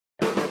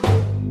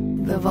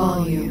the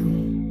volume.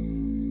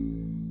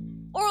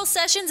 Oral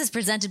Sessions is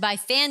presented by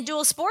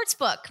FanDuel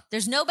Sportsbook.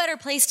 There's no better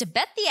place to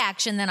bet the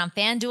action than on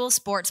FanDuel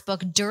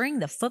Sportsbook during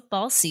the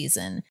football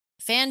season.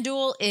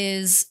 FanDuel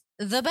is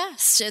the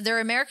best. They're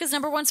America's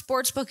 #1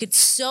 sportsbook. It's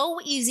so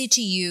easy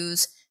to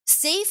use,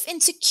 safe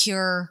and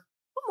secure.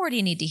 What more do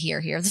you need to hear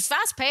here? There's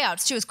fast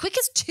payouts too, as quick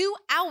as 2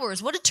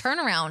 hours. What a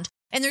turnaround.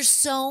 And there's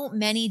so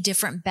many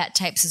different bet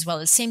types as well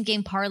as same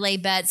game parlay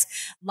bets,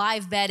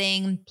 live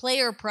betting,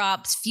 player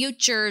props,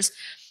 futures.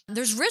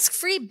 There's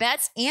risk-free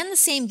bets and the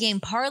same game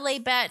parlay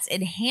bets,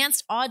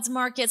 enhanced odds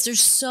markets.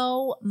 There's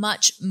so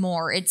much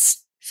more.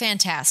 It's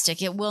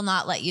fantastic. It will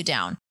not let you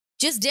down.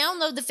 Just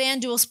download the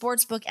FanDuel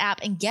Sportsbook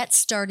app and get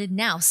started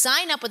now.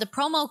 Sign up with the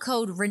promo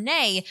code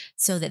Renee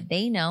so that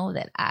they know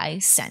that I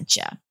sent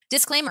you.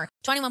 Disclaimer,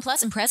 21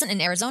 plus and present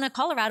in Arizona,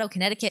 Colorado,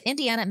 Connecticut,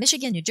 Indiana,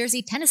 Michigan, New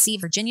Jersey, Tennessee,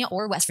 Virginia,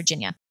 or West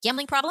Virginia.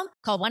 Gambling problem?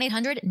 Call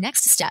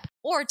 1-800-NEXT-STEP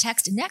or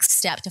text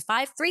NEXT-STEP to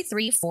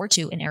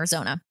 53342 in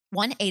Arizona.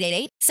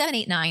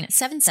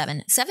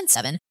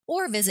 1-888-789-7777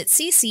 or visit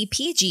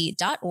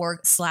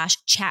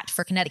ccpg.org/chat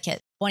for Connecticut.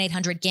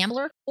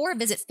 1-800-GAMBLER or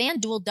visit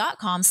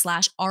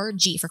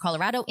fanduel.com/RG for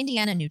Colorado,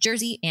 Indiana, New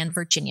Jersey, and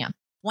Virginia.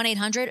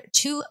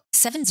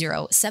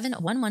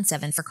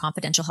 1-800-270-7117 for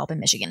confidential help in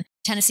Michigan.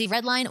 Tennessee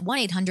Redline,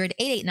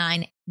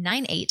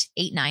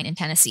 1-800-889-9889 in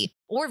Tennessee.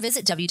 Or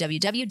visit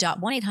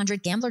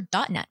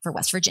www.1800gambler.net for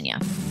West Virginia.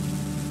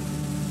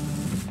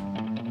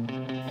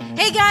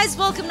 Hey guys,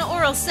 welcome to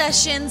Oral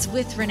Sessions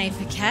with Renee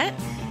Paquette.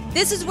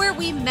 This is where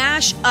we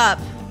mash up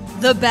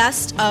the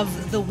best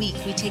of the week.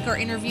 We take our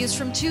interviews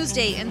from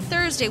Tuesday and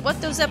Thursday,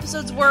 what those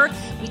episodes were.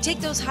 We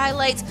take those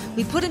highlights,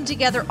 we put them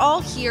together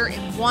all here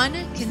in one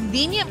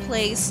convenient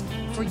place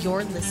for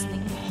your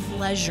listening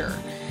pleasure.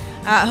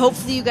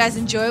 Hopefully you guys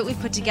enjoy what we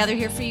put together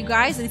here for you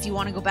guys. And if you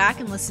want to go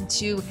back and listen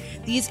to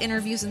these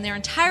interviews in their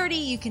entirety,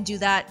 you can do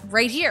that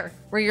right here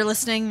where you're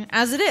listening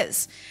as it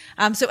is.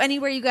 So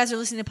anywhere you guys are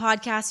listening to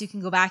podcasts, you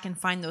can go back and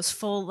find those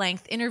full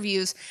length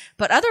interviews.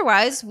 But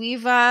otherwise,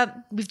 we've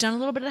done a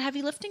little bit of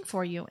heavy lifting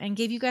for you and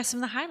gave you guys some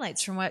of the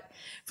highlights from what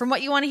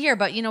you want to hear.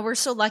 But, you know, we're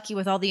so lucky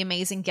with all the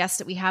amazing guests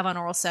that we have on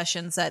Oral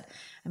Sessions that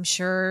I'm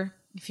sure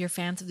if you're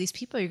fans of these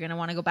people, you're going to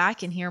want to go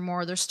back and hear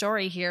more of their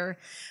story, hear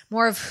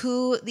more of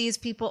who these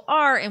people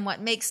are and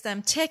what makes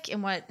them tick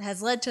and what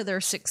has led to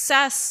their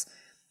success,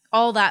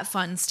 all that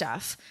fun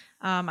stuff.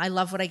 I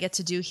love what I get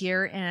to do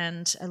here,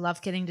 and I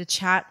love getting to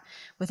chat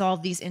with all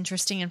of these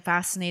interesting and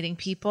fascinating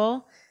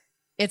people.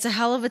 It's a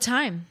hell of a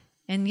time.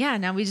 And yeah,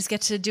 now we just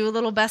get to do a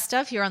little best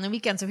stuff here on the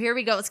weekend. So here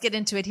we go. Let's get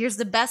into it. Here's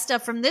the best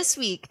stuff from this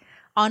week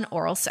on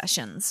Oral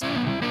Sessions.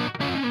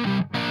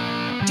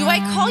 Do I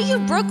call you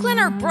Brooklyn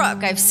or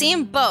Brooke? I've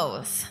seen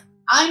both.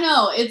 I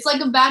know. It's like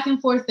a back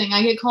and forth thing.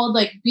 I get called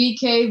like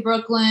BK,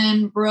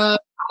 Brooklyn, Brooke.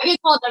 I get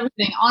called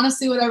everything.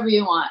 Honestly, whatever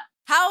you want.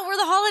 How were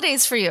the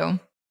holidays for you?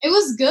 It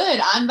was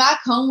good. I'm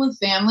back home with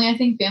family. I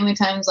think family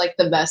time is like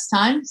the best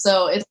time.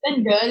 So it's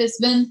been good.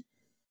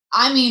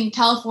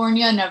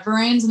 California never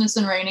rains and it's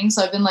been raining.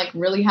 So I've been like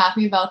really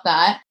happy about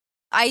that.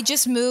 I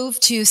just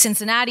moved to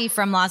Cincinnati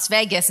from Las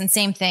Vegas and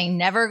same thing.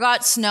 Never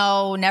got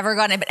snow,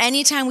 but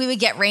anytime we would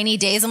get rainy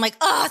days, I'm like,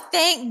 oh,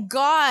 thank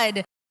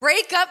God.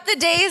 Break up the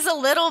days a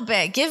little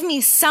bit. Give me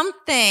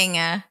something.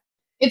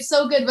 It's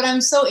so good, but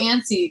I'm so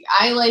antsy.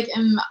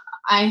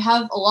 I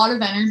have a lot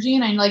of energy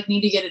and I like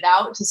need to get it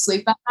out to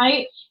sleep at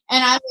night.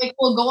 And I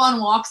will go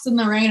on walks in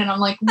the rain and I'm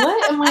like,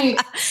 what am I?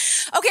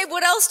 Okay,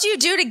 what else do you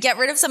do to get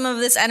rid of some of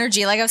this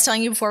energy? Like I was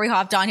telling you before we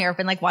hopped on here, I've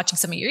been like watching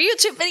some of your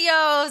YouTube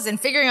videos and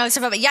figuring all this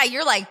stuff out. But yeah,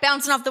 you're like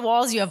bouncing off the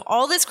walls. You have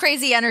all this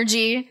crazy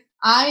energy.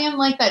 I am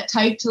like that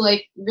type to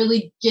like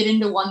really get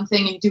into one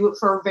thing and do it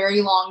for a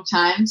very long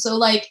time. So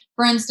like,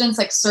 for instance,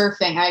 like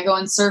surfing, I go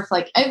and surf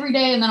like every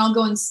day and then I'll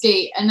go and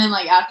skate. And then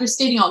like after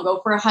skating, I'll go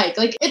for a hike.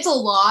 Like it's a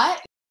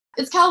lot.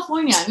 It's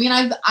California. I mean,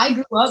 I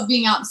grew up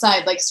being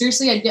outside. Like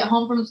seriously, I'd get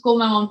home from school.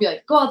 My mom would be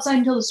like, go outside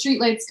until the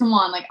street lights come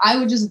on. Like I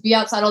would just be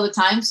outside all the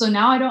time. So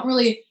now I don't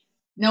really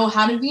know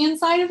how to be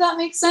inside, if that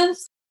makes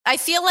sense. I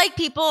feel like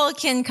people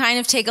can kind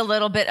of take a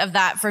little bit of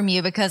that from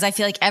you because I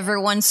feel like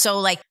everyone's so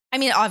like, I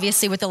mean,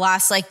 obviously with the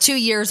last like 2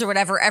 years or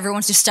whatever,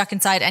 everyone's just stuck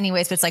inside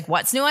anyways, but it's like,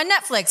 what's new on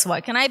Netflix?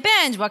 What can I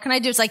binge? What can I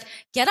do? It's like,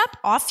 get up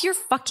off your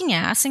fucking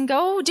ass and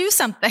go do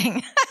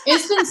something.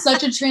 It's been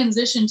such a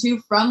transition too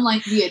from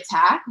like the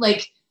attack.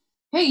 Like,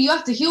 hey, you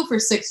have to heal for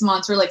 6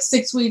 months or like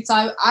 6 weeks.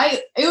 It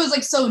was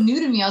like so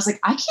new to me. I was like,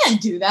 I can't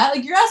do that.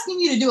 Like you're asking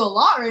me to do a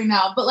lot right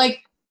now. But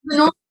like the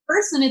normal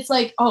person, it's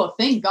like, oh,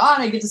 thank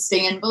God I get to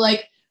stay in. But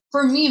like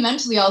for me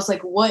mentally, I was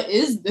like, what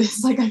is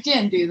this? Like, I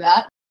can't do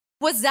that.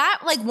 Was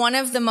that like one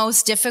of the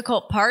most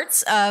difficult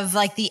parts of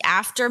like the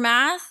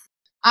aftermath?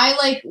 I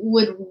like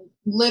would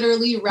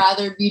literally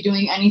rather be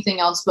doing anything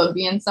else but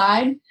be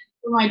inside.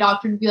 For my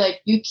doctor to be like,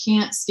 you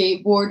can't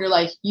skateboard or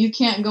like, you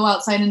can't go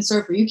outside and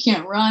surf or you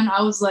can't run.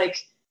 I was like,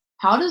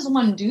 how does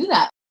one do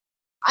that?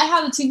 I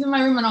have a TV in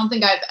my room. I don't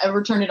think I've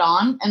ever turned it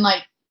on. And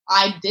like,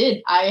 I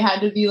did. I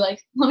had to be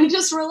like, let me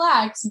just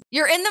relax.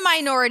 You're in the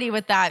minority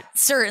with that,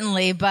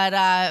 certainly, but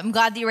I'm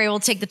glad that you were able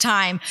to take the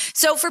time.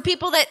 So for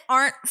people that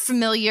aren't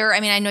familiar, I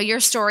mean, I know your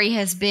story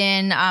has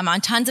been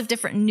on tons of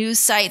different news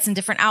sites and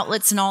different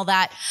outlets and all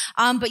that.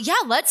 But yeah,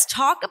 let's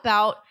talk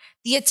about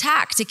the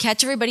attack to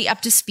catch everybody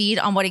up to speed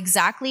on what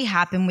exactly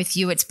happened with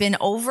you. It's been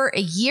over a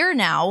year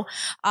now,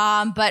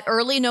 but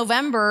early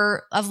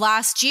November of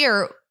last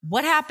year,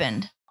 what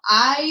happened?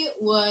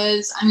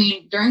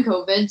 During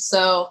COVID,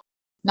 so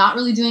not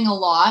really doing a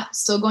lot,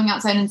 still going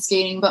outside and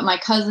skating, but my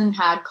cousin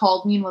had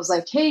called me and was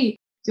like, hey, do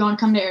you want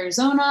to come to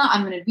Arizona?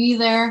 I'm going to be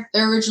there.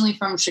 They're originally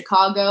from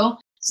Chicago,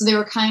 so they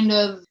were kind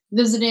of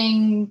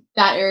visiting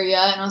that area.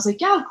 And I was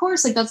like, yeah, of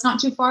course, like that's not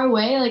too far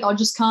away. Like I'll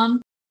just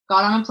come.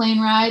 Got on a plane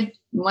ride,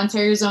 went to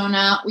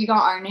Arizona. We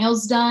got our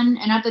nails done.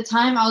 And at the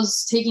time I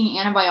was taking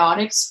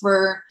antibiotics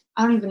for,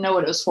 I don't even know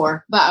what it was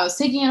for, but I was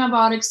taking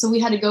antibiotics. So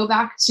we had to go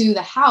back to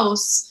the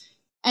house.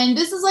 And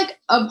this is like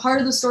a part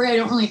of the story I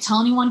don't really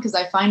tell anyone because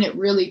I find it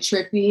really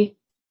trippy.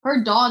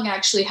 Her dog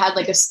actually had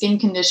like a skin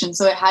condition.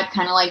 So it had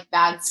kind of like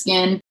bad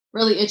skin,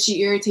 really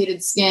itchy,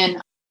 irritated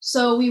skin.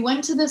 So we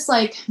went to this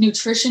like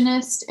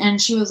nutritionist and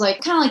she was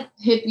like kind of like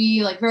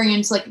hippie, like very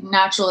into like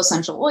natural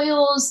essential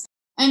oils.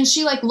 And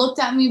she like looked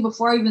at me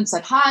before I even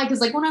said hi.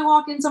 Cause like when I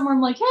walk in somewhere,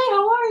 I'm like, hey,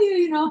 how are you?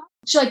 You know,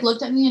 she like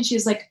looked at me and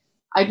she's like,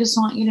 I just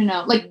want you to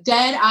know, like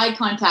dead eye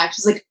contact.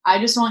 She's like, I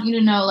just want you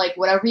to know, like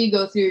whatever you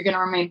go through, you're going to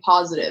remain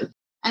positive.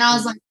 And I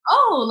was like,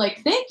 oh,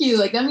 like, thank you.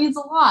 Like, that means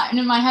a lot. And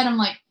in my head, I'm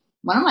like,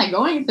 what am I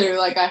going through?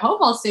 Like, I hope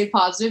I'll stay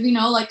positive, you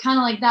know, like kind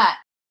of like that.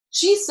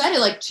 She said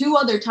it like 2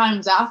 other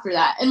times after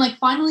that. And like,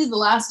 finally, the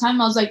last time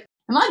I was like,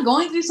 am I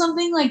going through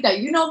something like that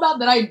you know about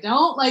that I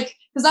don't? Like,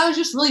 because I was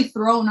just really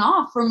thrown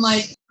off from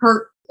like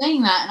her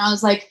saying that. And I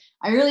was like,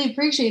 I really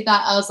appreciate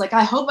that. I was like,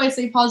 I hope I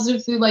stay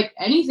positive through like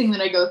anything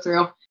that I go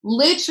through.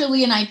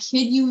 Literally, and I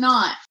kid you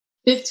not,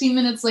 15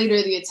 minutes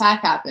later, the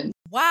attack happened.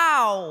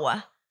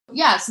 Wow.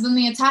 Yeah, so then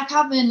the attack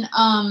happened.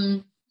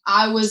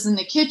 I was in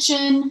the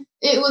kitchen.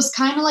 It was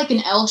kind of like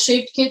an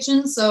L-shaped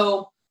kitchen.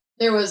 So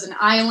there was an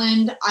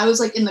island. I was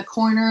like in the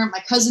corner. My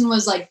cousin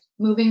was like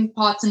moving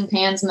pots and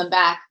pans in the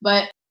back,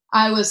 but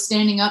I was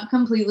standing up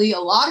completely. A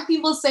lot of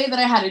people say that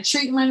I had a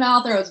treat in my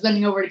mouth or I was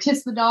bending over to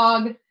kiss the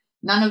dog.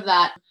 None of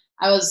that.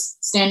 I was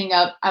standing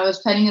up. I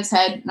was petting his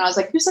head and I was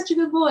like, you're such a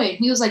good boy.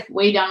 He was like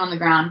way down on the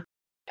ground.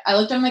 I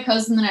looked at my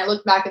cousin and I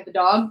looked back at the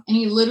dog and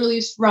he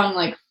literally sprung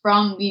like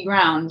from the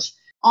ground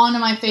onto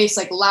my face,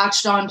 like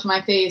latched onto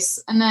my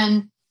face. And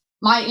then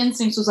my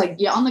instinct was like,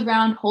 get on the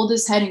ground, hold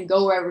his head and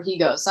go wherever he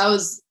goes. So I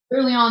was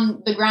literally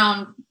on the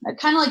ground,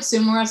 kind of like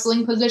sumo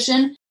wrestling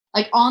position,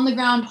 like on the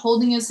ground,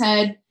 holding his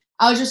head.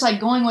 I was just like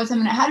going with him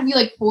and it had to be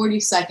like 40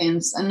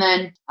 seconds. And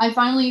then I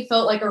finally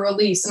felt like a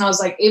release and I was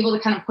like able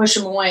to kind of push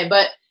him away.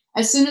 But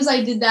as soon as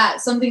I did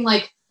that, something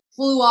like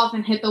flew off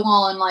and hit the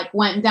wall and like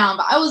went down.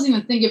 But I wasn't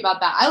even thinking about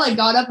that. I like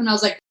got up and I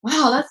was like,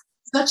 wow, that's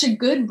such a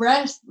good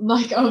breath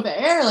like of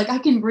air. Like I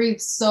can breathe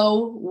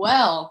so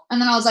well.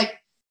 And then I was like,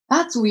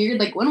 that's weird.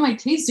 Like, what am I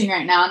tasting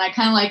right now? And I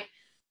kind of like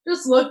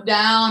just looked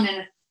down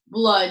and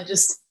blood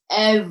just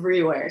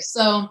everywhere.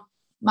 So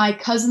my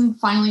cousin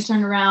finally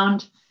turned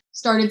around,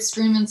 started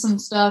screaming some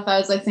stuff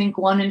as I think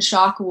one in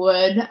shock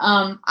would.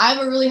 I have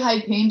a really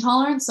high pain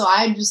tolerance. So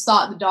I just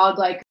thought the dog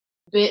like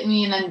bit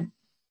me and then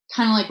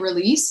kind of like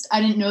released.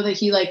 I didn't know that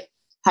he like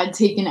had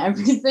taken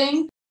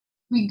everything.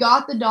 We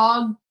got the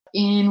dog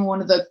in one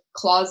of the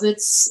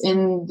closets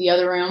in the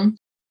other room.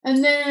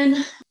 And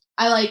then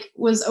I like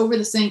was over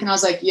the sink and I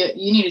was like, you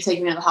need to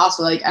take me to the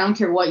hospital. Like, I don't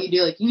care what you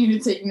do. Like, you need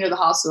to take me to the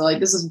hospital. Like,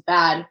 this is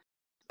bad.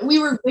 We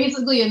were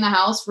basically in the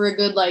house for a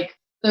good like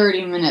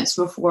 30 minutes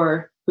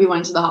before we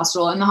went to the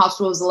hospital. And the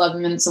hospital was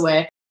 11 minutes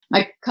away.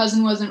 My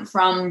cousin wasn't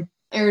from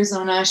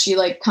Arizona. She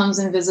like comes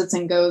and visits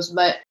and goes,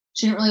 but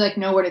she didn't really like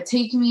know where to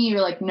take me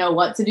or like know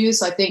what to do.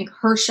 So I think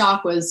her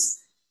shock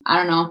was, I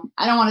don't know.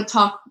 I don't want to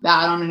talk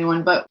bad on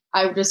anyone, but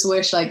I just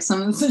wish like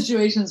some of the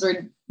situations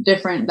were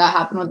different that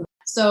happened with.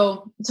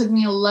 So it took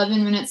me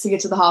 11 minutes to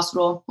get to the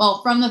hospital.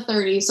 Well, from the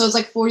 30. So it's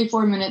like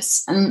 44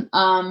 minutes and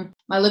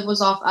my lip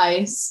was off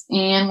ice.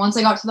 And once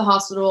I got to the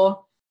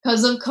hospital,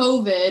 because of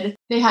COVID,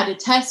 they had to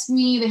test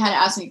me. They had to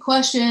ask me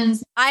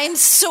questions. I'm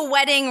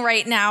sweating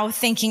right now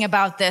thinking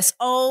about this.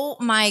 Oh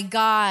my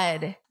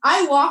God.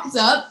 I walked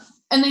up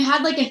and they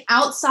had like an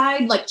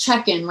outside like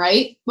check-in,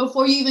 right?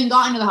 Before you even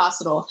got into the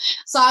hospital.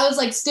 So I was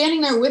like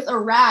standing there with a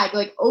rag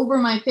like over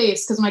my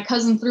face because my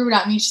cousin threw it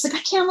at me. She's like,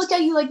 I can't look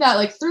at you like that.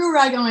 Like threw a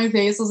rag on my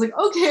face. I was like,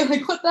 okay,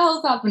 like what the hell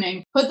is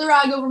happening? Put the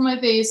rag over my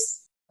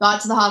face,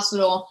 got to the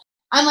hospital.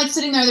 I'm like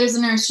sitting there. There's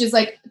a nurse. She's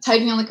like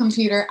typing on the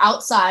computer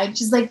outside.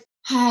 She's like,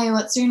 hi,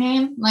 what's your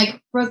name? Like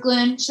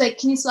Brooklyn. She's like,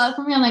 can you spell it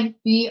for me? I'm like,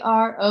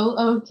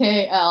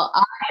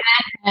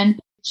 BROOKLIN.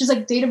 She's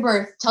like, date of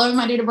birth. Tell her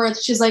my date of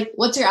birth. She's like,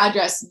 what's your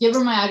address? Give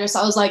her my address.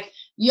 I was like,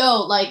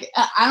 yo, like,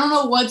 I don't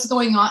know what's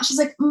going on. She's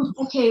like,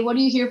 okay, what are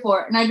you here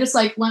for? And I just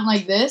like went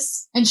like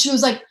this. And she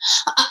was like,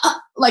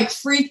 like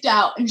freaked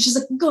out. And she's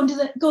like, go.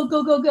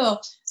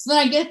 So then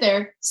I get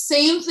there.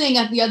 Same thing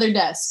at the other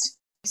desk.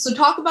 So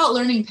talk about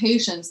learning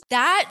patience.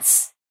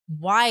 That's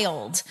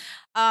Wild.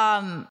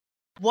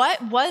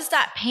 What was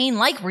that pain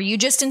like? Were you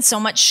just in so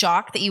much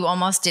shock that you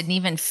almost didn't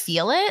even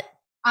feel it?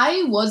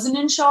 I wasn't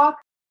in shock.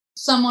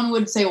 Someone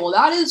would say, well,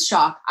 that is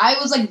shock. I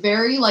was like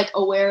very like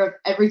aware of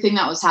everything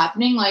that was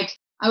happening. Like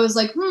I was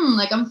like,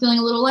 like I'm feeling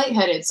a little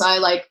lightheaded. So I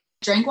like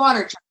drank water,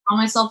 tried to calm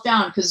myself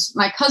down because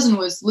my cousin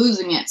was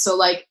losing it. So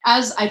like,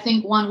 as I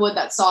think one would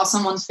that saw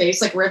someone's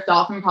face like ripped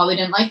off and probably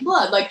didn't like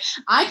blood. Like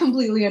I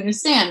completely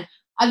understand.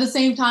 At the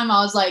same time,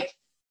 I was like,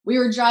 we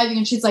were driving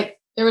and she's like,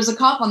 there was a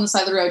cop on the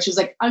side of the road. She's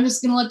like, I'm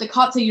just going to let the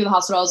cop take you to the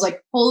hospital. I was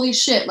like, holy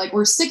shit. Like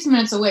we're 6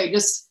 minutes away.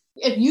 Just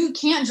if you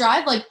can't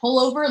drive, like pull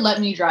over,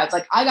 let me drive.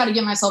 Like I got to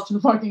get myself to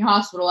the fucking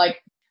hospital.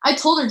 Like I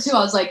told her too, I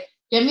was like,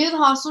 get me to the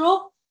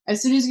hospital.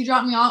 As soon as you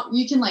drop me off,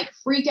 you can like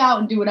freak out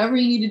and do whatever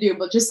you need to do,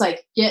 but just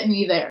like get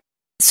me there.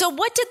 So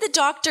what did the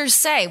doctors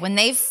say when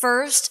they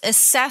first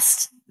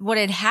assessed what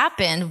had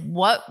happened?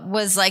 What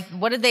was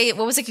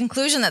the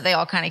conclusion that they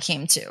all kind of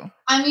came to?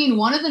 I mean,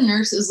 one of the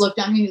nurses looked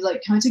at me and was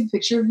like, can I take a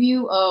picture of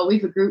you? We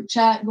have a group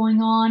chat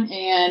going on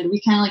and we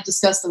kind of like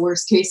discussed the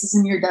worst cases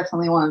and you're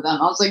definitely one of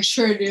them. I was like,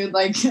 sure, dude,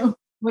 like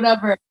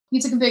whatever. He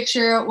took a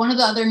picture. One of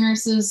the other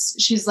nurses,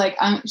 she's like,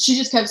 she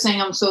just kept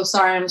saying, I'm so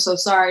sorry. I'm so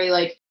sorry.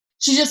 Like,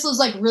 she just was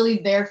like really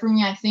there for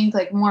me. I think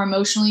like more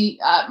emotionally,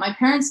 my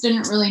parents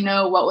didn't really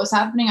know what was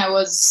happening. I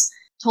was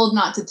told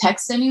not to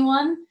text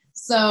anyone.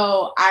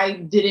 So I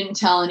didn't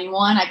tell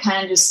anyone. I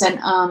kind of just sent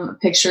a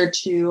picture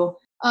to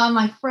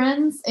my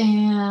friends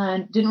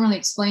and didn't really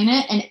explain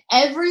it. And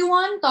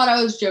everyone thought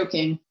I was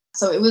joking.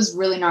 So it was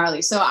really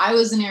gnarly. So I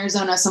was in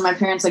Arizona. So my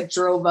parents like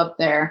drove up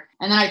there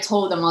and then I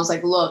told them, I was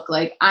like, look,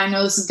 like, I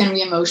know this is going to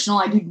be emotional.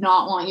 I do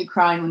not want you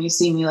crying when you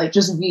see me. Like,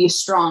 just be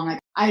strong. Like,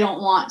 I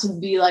don't want to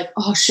be like,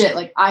 oh shit.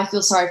 Like, I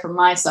feel sorry for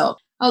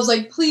myself. I was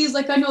like, please,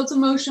 like, I know it's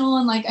emotional.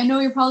 And like, I know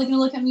you're probably going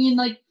to look at me and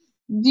like,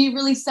 be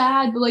really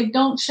sad, but like,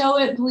 don't show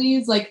it,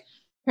 please. Like,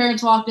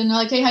 parents walked in, they're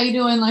like, hey, how you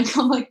doing? Like,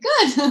 I'm like,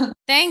 good.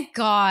 Thank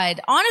God.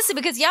 Honestly,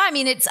 because yeah, I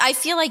mean, I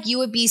feel like you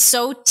would be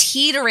so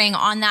teetering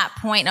on that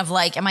point of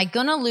like, am I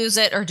going to lose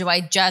it or do I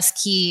just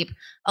keep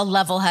a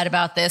level head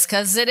about this?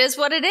 Cause it is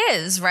what it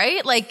is,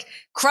 right? Like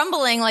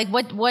crumbling, like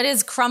what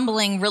is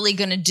crumbling really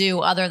going to do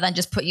other than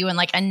just put you in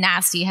like a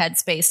nasty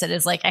headspace that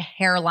is like a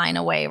hairline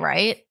away,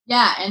 right?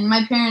 Yeah. And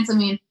my parents, I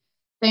mean,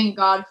 thank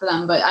God for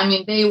them. But I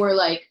mean, they were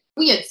like,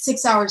 we had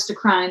 6 hours to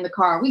cry in the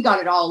car. We got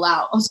it all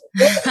out. I was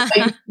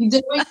like, you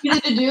did what you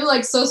needed to do.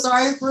 Like, so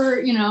sorry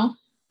for,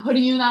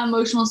 putting you in that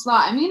emotional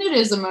spot. I mean, it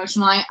is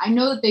emotional. I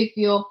know that they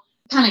feel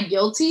kind of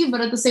guilty,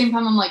 but at the same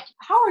time, I'm like,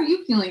 how are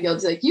you feeling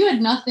guilty? Like, you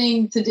had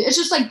nothing to do. It's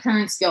just like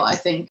parents' guilt, I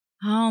think.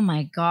 Oh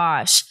my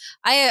gosh.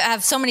 I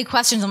have so many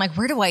questions. I'm like,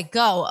 where do I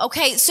go?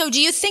 Okay. So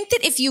do you think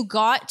that if you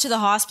got to the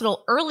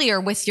hospital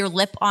earlier with your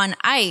lip on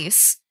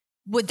ice,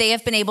 would they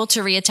have been able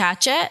to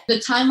reattach it? The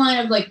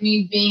timeline of like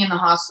me being in the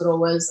hospital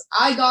was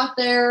I got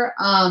there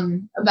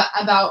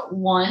about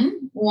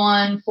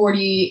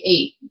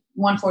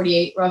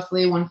 1:48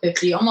 roughly,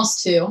 1:50,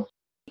 almost 2.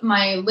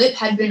 My lip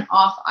had been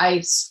off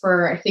ice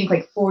for I think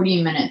like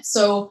 40 minutes.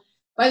 So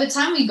by the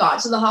time we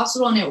got to the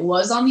hospital and it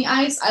was on the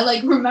ice, I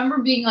like remember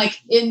being like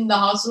in the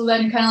hospital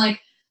then and kind of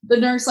like the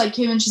nurse like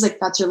came in, she's like,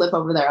 that's your lip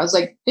over there. I was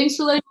like, thanks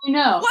for letting me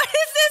know. What is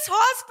this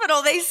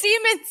hospital? They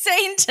seem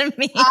insane to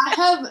me.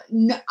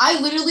 I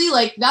literally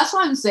like, that's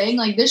what I'm saying.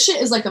 Like this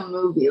shit is like a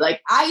movie.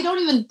 Like I don't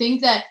even think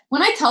that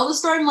when I tell the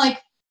story, I'm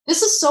like,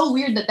 this is so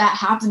weird that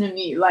happened to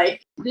me.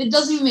 Like it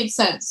doesn't even make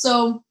sense.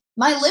 So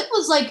my lip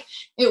was like,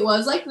 it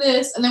was like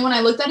this. And then when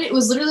I looked at it, it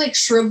was literally like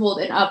shriveled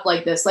and up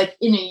like this, like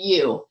in a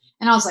U.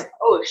 And I was like,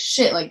 oh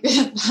shit, like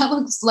that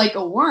looks like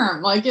a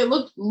worm. Like it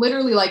looked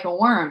literally like a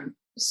worm.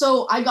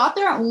 So I got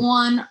there at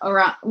around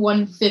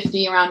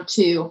 1:50, around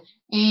 2,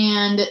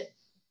 and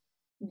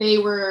they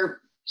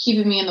were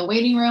keeping me in the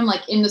waiting room,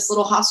 like in this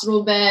little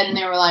hospital bed. And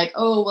they were like,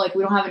 oh, like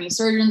we don't have any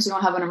surgeons. We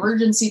don't have an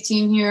emergency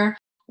team here.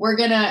 We're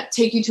going to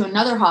take you to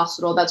another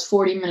hospital that's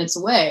 40 minutes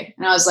away.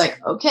 And I was like,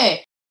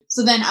 okay.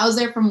 So then I was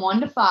there from 1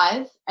 to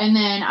 5. And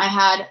then I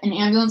had an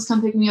ambulance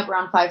come pick me up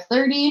around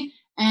 5:30.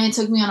 And it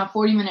took me on a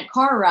 40-minute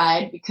car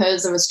ride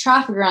because there was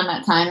traffic around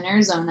that time in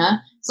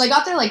Arizona. So I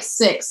got there like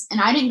 6 and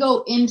I didn't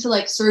go into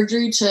like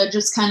surgery to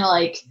just kind of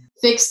like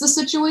fix the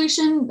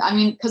situation. I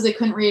mean, because they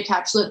couldn't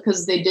reattach it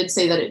because they did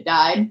say that it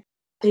died.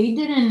 They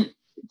didn't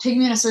take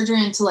me into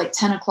surgery until like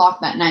 10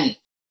 o'clock that night.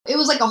 It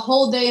was like a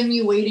whole day of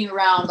me waiting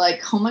around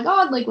like, oh my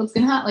God, like what's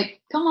going to happen?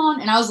 Like, come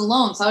on. And I was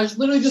alone. So I was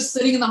literally just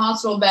sitting in the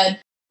hospital bed.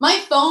 My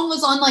phone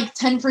was on like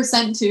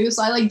 10% too.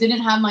 So I like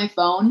didn't have my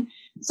phone.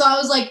 So I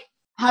was like,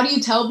 how do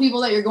you tell people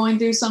that you're going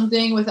through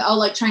something without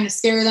like trying to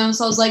scare them?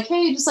 So I was like,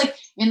 hey, just like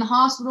in the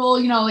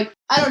hospital, like,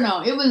 I don't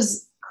know. It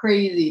was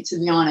crazy, to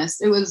be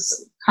honest. It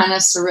was kind of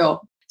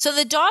surreal. So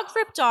the dog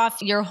ripped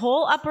off your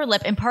whole upper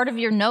lip and part of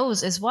your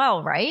nose as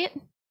well, right?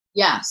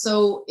 Yeah.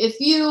 So if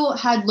you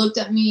had looked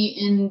at me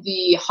in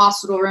the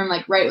hospital room,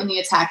 like right when the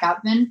attack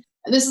happened,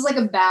 this is like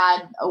a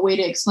bad way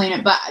to explain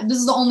it, but this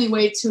is the only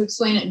way to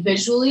explain it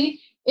visually.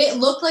 It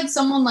looked like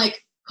someone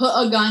like put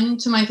a gun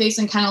to my face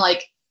and kind of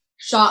like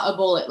shot a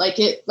bullet. Like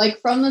it,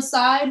 like from the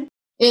side,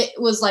 it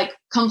was like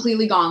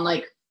completely gone.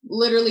 Like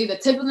literally the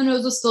tip of the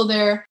nose was still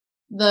there,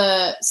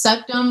 the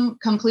septum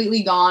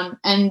completely gone,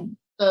 and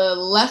the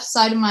left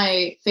side of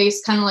my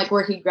face, kind of like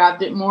where he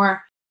grabbed it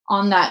more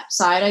on that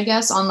side, I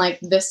guess, on like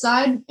this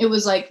side, it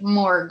was like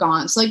more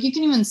gone. So like you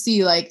can even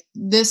see like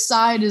this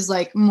side is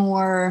like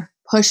more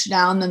pushed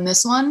down than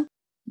this one.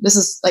 This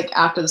is like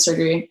after the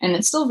surgery, and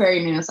it's still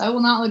very new, so I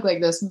will not look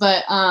like this.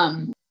 But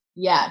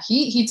yeah,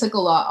 he took a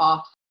lot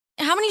off.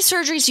 How many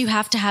surgeries do you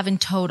have to have in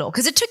total?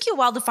 Because it took you a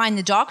while to find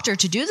the doctor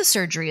to do the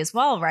surgery as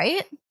well,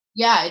 right?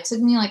 Yeah, it took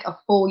me like a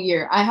full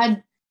year. I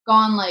had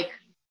gone like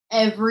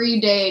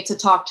every day to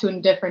talk to a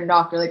different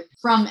doctor, like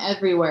from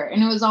everywhere.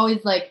 And it was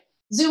always like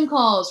Zoom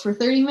calls for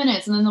 30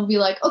 minutes. And then they'll be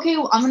like, okay,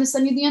 well, I'm going to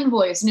send you the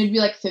invoice. And it'd be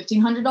like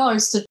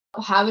 $1,500 to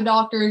have a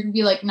doctor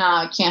be like,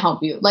 nah, I can't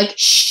help you. Like,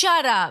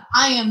 shut up.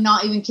 I am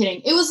not even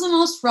kidding. It was the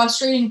most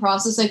frustrating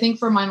process, I think,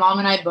 for my mom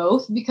and I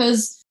both,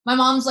 because my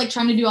mom's like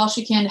trying to do all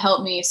she can to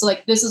help me. So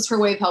like, this is her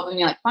way of helping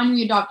me, like finding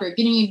me a doctor,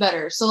 getting me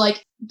better. So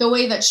like the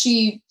way that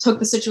she took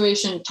the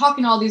situation,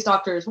 talking to all these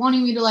doctors,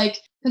 wanting me to like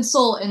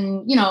consult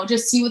and, you know,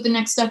 just see what the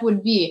next step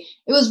would be.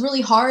 It was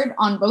really hard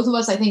on both of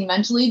us, I think,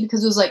 mentally,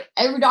 because it was like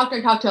every doctor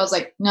I talked to, I was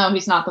like, no,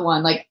 he's not the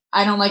one. Like,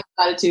 I don't like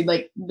his attitude.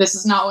 Like, this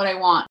is not what I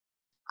want.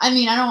 I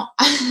mean, I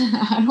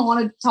don't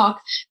want to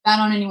talk bad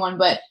on anyone,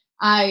 but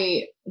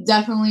I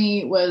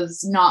definitely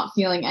was not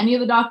feeling any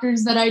of the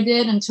doctors that I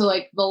did until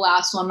like the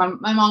last one.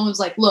 My mom was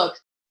like, look,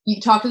 you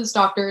talk to this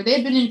doctor. They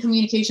had been in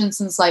communication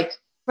since like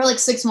for like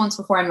 6 months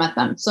before I met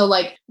them. So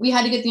like we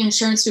had to get the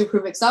insurance to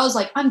approve it. So I was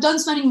like, I'm done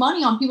spending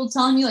money on people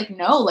telling me like,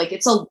 no, like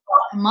it's a lot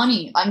of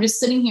money. I'm just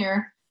sitting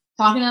here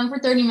talking to them for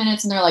 30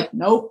 minutes and they're like,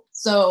 nope.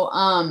 So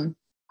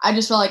I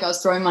just felt like I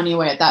was throwing money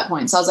away at that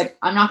point. So I was like,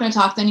 I'm not going to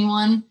talk to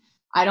anyone.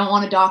 I don't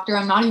want a doctor.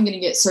 I'm not even going to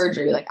get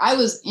surgery. Like I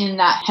was in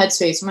that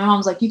headspace. My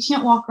mom's like, you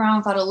can't walk around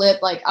without a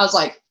lip. Like I was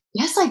like,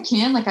 yes, I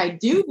can. Like I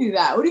do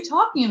that. What are you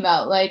talking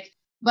about? Like,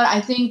 but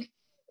I think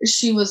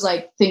she was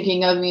like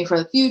thinking of me for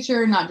the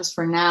future, not just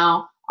for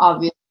now,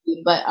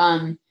 obviously. But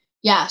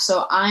yeah,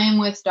 so I am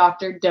with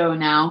Dr. Doe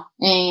now.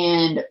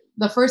 And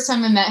the first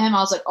time I met him, I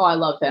was like, oh, I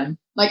love him.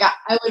 Like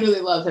I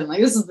literally love him. Like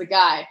this is the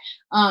guy.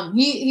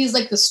 He's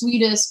like the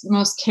sweetest,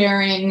 most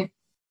caring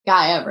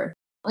guy ever.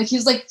 Like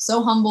he's like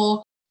so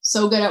humble,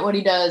 so good at what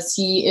he does.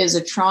 He is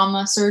a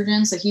trauma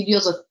surgeon, so he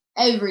deals with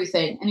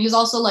everything. And he's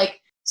also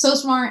like so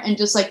smart and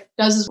just like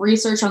does his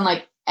research on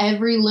like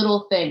every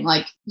little thing.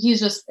 Like he's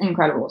just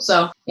incredible.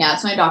 So yeah,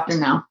 it's my doctor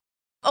now.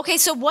 Okay,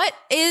 so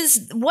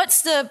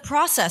what's the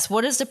process?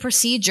 What is the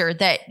procedure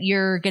that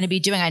you're going to be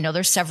doing? I know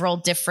there's several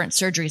different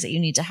surgeries that you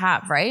need to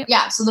have, right?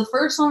 Yeah, so the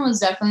first one was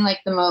definitely like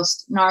the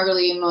most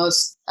gnarly,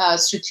 most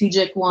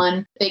strategic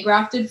one. They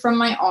grafted from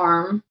my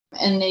arm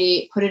and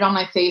they put it on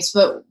my face,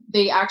 but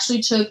they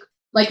actually took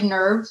like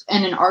nerve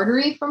and an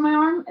artery from my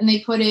arm and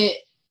they put it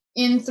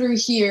in through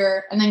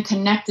here and then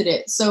connected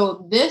it.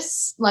 So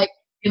this like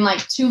in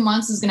like 2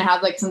 months is going to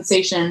have like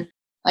sensation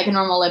like a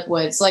normal lip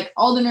would. So like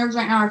all the nerves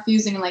right now are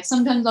fusing and like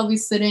sometimes I'll be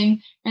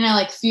sitting and I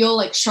like feel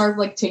like sharp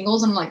like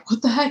tingles and I'm like,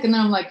 what the heck? And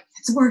then I'm like,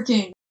 it's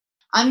working.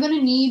 I'm going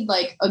to need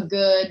like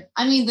the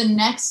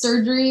next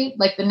surgery,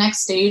 like the next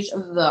stage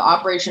of the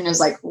operation is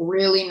like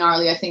really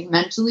gnarly. I think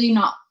mentally,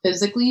 not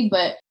physically,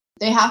 but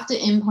they have to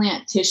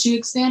implant tissue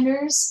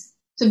expanders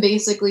to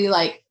basically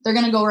like, they're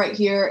going to go right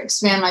here,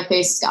 expand my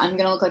face. I'm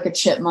going to look like a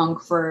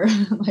chipmunk for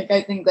like,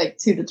 I think like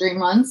 2 to 3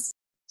 months.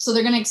 So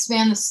they're going to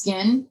expand the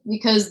skin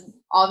because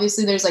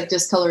obviously there's like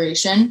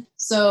discoloration.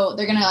 So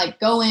they're going to like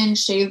go in,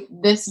 shave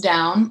this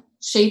down,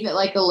 shape it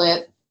like a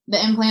lip.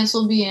 The implants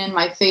will be in,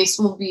 my face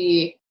will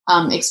be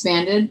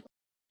expanded.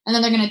 And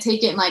then they're going to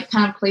take it and like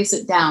kind of place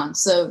it down.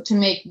 So to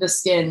make the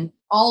skin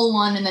all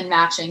one and then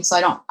matching. So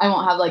I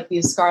won't have like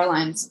these scar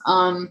lines.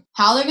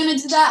 How they're going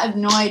to do that, I have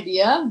no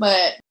idea,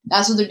 but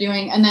that's what they're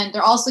doing. And then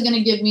they're also going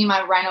to give me my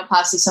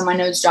rhinoplasty, so my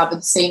nose job at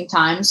the same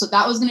time. So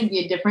that was going to be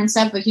a different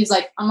step, but he's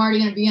like, I'm already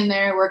going to be in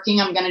there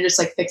working. I'm going to just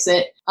like fix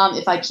it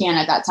if I can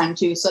at that time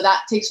too. So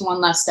that takes one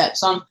less step.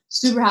 So I'm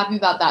super happy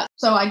about that.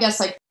 So I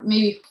guess like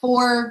maybe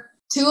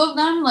 2 of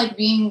them like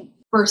being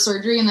for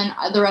surgery and then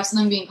the rest of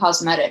them being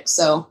cosmetic.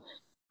 So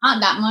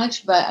not that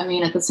much, but I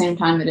mean, at the same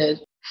time it is.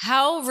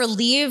 How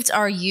relieved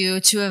are you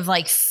to have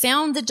like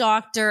found the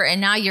doctor and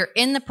now you're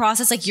in the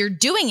process, like you're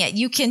doing it.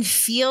 You can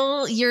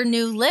feel your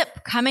new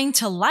lip coming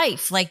to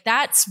life. Like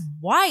that's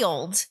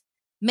wild,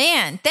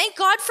 man. Thank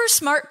God for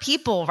smart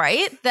people,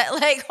 right? That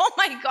like, oh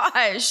my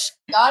gosh.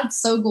 God's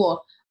so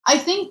cool. I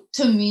think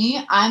to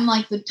me, I'm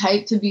like the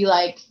type to be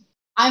like,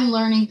 I'm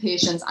learning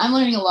patience. I'm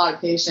learning a lot of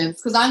patience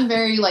because I'm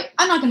very like,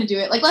 I'm not going to do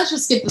it. Like, let's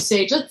just skip the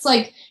stage. Let's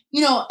like,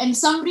 you know, and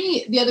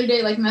somebody the other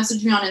day like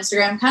messaged me on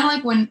Instagram, kind of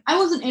like when I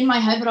wasn't in my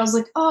head, but I was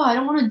like, oh, I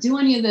don't want to do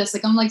any of this.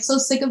 Like, I'm like so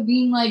sick of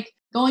being like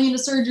going into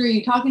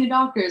surgery, talking to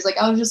doctors. Like,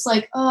 I was just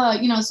like,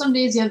 you know, some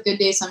days you have good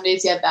days, some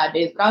days you have bad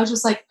days. But I was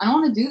just like, I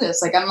don't want to do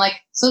this. Like, I'm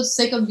like so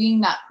sick of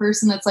being that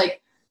person that's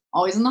like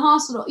always in the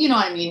hospital. You know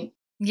what I mean?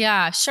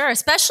 Yeah, sure.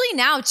 Especially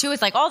now too,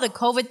 with like all the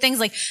COVID things,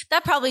 like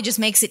that probably just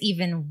makes it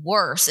even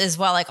worse as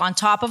well. Like on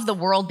top of the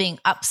world being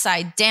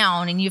upside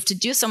down and you have to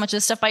do so much of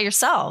this stuff by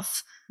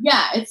yourself.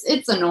 Yeah,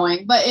 it's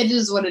annoying, but it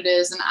is what it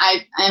is. And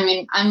I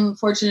mean, I'm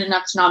fortunate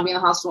enough to not be in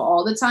the hospital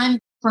all the time.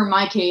 For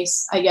my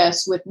case, I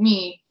guess with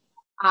me,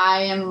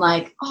 I am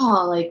like,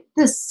 oh, like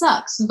this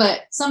sucks.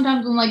 But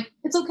sometimes I'm like,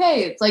 it's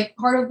okay. It's like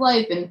part of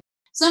life. And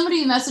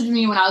somebody messaged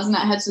me when I was in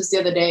that headspace the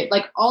other day.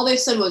 Like all they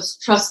said was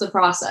trust the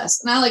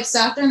process. And I like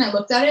sat there and I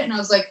looked at it and I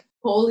was like,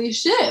 holy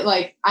shit.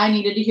 Like I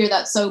needed to hear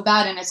that so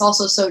bad. And it's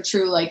also so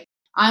true. Like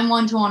I'm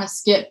one to want to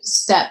skip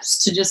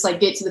steps to just like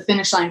get to the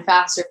finish line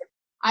faster.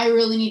 I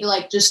really need to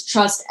like just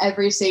trust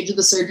every stage of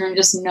the surgery and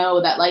just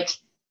know that like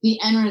the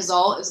end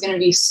result is going to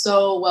be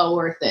so well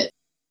worth it.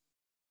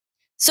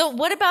 So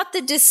what about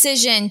the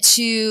decision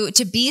to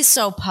be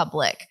so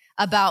public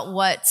about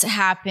what's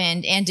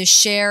happened and to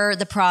share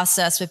the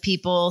process with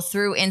people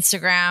through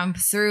Instagram,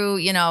 through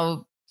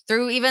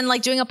even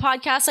like doing a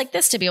podcast like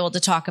this to be able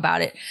to talk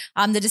about it?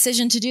 The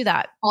decision to do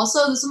that.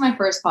 Also, this is my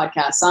first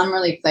podcast, so I'm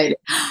really excited.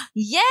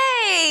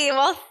 Yay!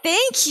 Well,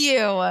 thank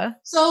you.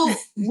 So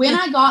when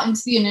I got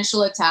into the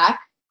initial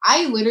attack,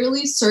 I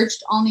literally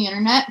searched on the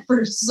internet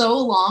for so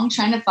long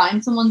trying to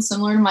find someone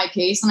similar to my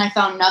case, and I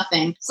found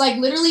nothing. It's like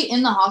literally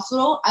in the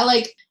hospital,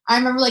 I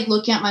remember like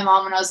looking at my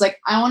mom and I was like,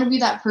 I want to be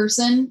that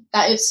person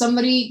that if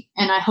somebody,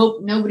 and I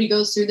hope nobody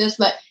goes through this,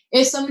 but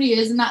if somebody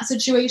is in that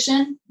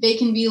situation, they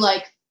can be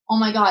like, oh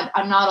my God,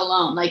 I'm not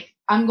alone. Like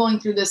I'm going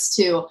through this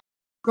too.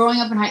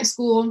 Growing up in high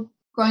school,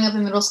 growing up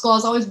in middle school, I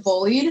was always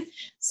bullied.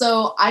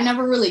 So I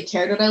never really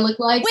cared what I looked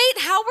like.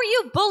 Wait, how were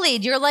you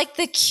bullied? You're like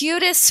the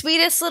cutest,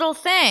 sweetest little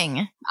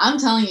thing. I'm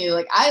telling you,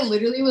 like I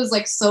literally was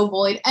like so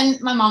bullied.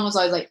 And my mom was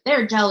always like,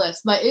 they're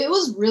jealous, but it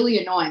was really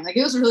annoying. Like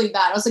it was really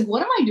bad. I was like,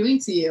 what am I doing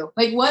to you?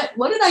 Like, what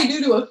did I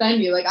do to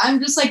offend you? Like, I'm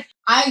just like,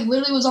 I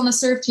literally was on the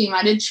surf team.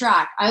 I did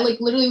track. I like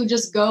literally would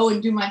just go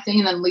and do my thing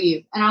and then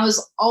leave. And I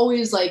was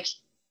always like,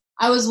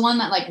 I was one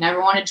that like never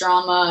wanted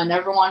drama,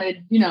 never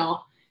wanted,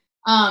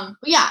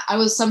 but yeah, I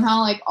was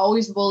somehow like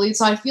always bullied.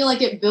 So I feel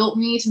like it built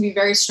me to be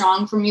very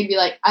strong for me to be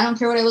like, I don't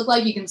care what I look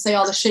like. You can say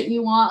all the shit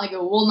you want. Like it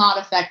will not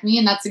affect me.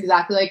 And that's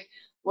exactly like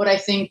what I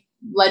think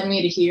led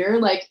me to here.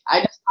 Like,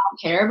 I just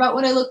don't care about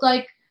what I look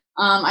like.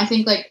 I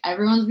think like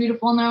everyone's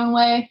beautiful in their own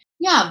way.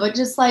 Yeah. But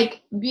just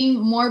like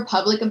being more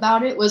public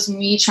about it was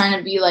me trying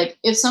to be like,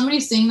 if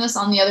somebody's seeing this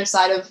on the other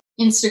side of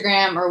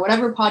Instagram or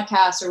whatever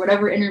podcast or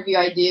whatever interview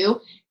I do,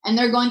 and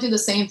they're going through the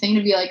same thing,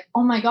 to be like,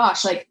 oh my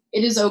gosh, like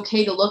it is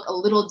okay to look a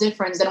little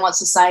different than what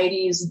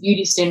society's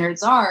beauty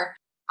standards are.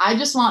 I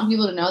just want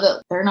people to know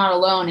that they're not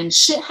alone and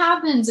shit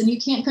happens and you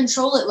can't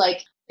control it.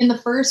 Like in the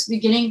first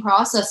beginning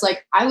process,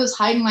 like I was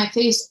hiding my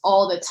face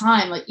all the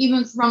time, like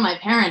even from my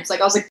parents.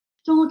 Like I was like,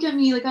 don't look at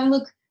me. Like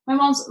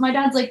my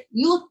dad's like,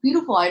 you look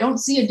beautiful. I don't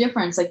see a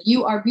difference. Like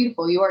you are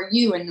beautiful. You are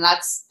you. And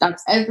that's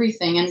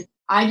everything. And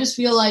I just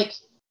feel like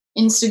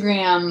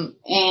Instagram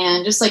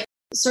and just like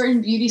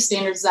certain beauty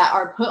standards that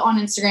are put on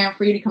Instagram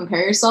for you to compare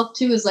yourself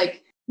to is like,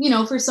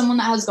 for someone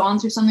that has gone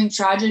through something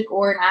tragic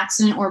or an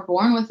accident or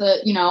born with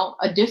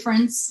a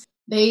difference,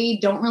 they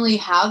don't really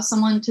have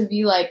someone to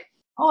be like,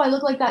 oh, I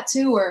look like that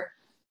too. Or,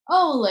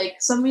 oh, like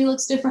somebody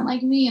looks different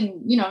like me.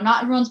 And,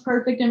 not everyone's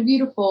perfect and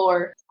beautiful.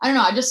 Or I don't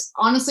know. I just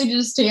honestly,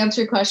 just to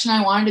answer your question,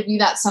 I wanted to be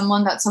that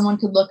someone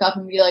could look up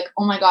and be like,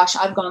 oh my gosh,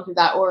 I've gone through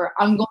that, or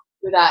I'm going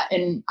through that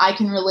and I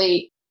can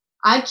relate.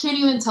 I can't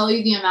even tell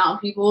you the amount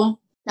of people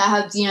that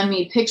have DM'd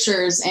me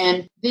pictures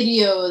and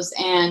videos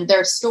and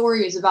their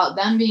stories about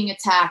them being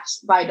attacked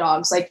by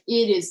dogs. Like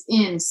it is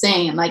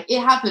insane. Like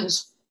it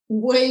happens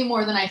way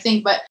more than I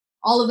think, but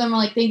all of them are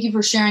like, thank you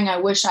for sharing. I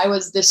wish I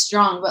was this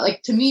strong. But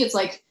like, to me, it's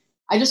like,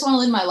 I just want to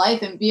live my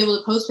life and be able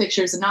to post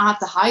pictures and not have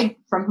to hide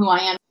from who I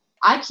am.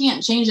 I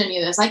can't change any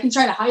of this. I can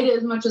try to hide it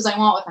as much as I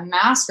want with a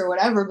mask or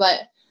whatever,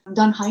 but I'm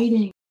done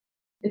hiding.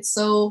 It's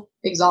so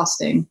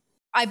exhausting.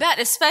 I bet,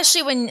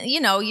 especially when,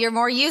 you're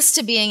more used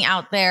to being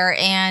out there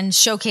and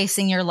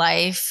showcasing your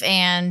life.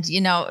 And,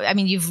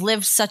 you've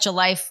lived such a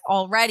life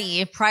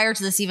already prior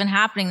to this even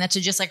happening, that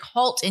to just like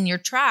halt in your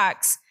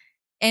tracks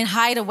and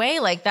hide away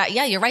like that.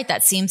 Yeah, you're right.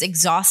 That seems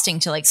exhausting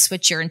to like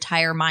switch your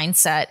entire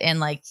mindset, and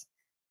like,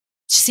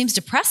 it just seems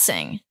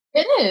depressing.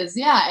 It is,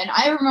 yeah. And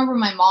I remember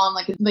my mom,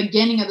 like at the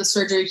beginning of the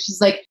surgery,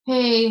 she's like,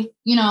 hey,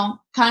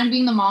 kind of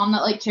being the mom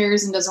that like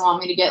cares and doesn't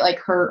want me to get like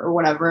hurt or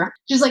whatever.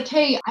 She's like,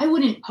 hey, I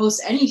wouldn't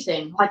post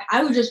anything. Like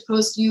I would just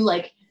post you,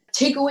 like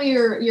take away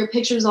your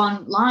pictures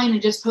online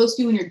and just post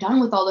you when you're done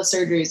with all the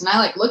surgeries. And I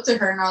like looked at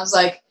her and I was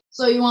like,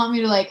 so you want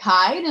me to like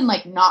hide and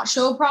like not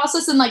show a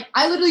process? And like,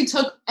 I literally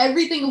took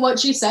everything of what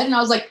she said and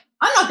I was like,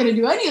 I'm not going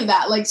to do any of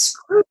that. Like,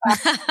 screw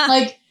that.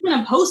 Like, I'm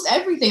going to post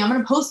everything. I'm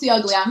going to post the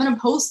ugly. I'm going to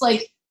post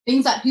like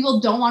things that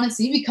people don't want to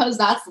see because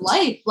that's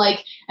life.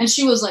 Like, and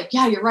she was like,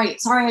 yeah, you're right.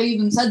 Sorry I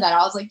even said that.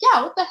 I was like,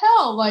 yeah, what the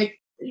hell? Like,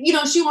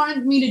 she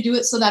wanted me to do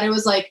it so that it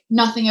was like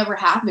nothing ever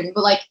happened.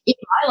 But like in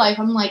my life,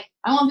 I'm like,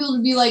 I want people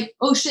to be like,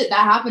 oh shit,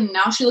 that happened.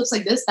 Now she looks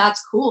like this.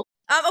 That's cool.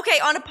 Okay.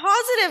 On a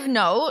positive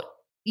note,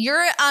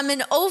 you're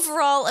an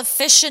overall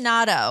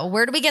aficionado.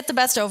 Where do we get the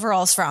best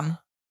overalls from?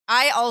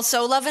 I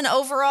also love an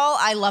overall.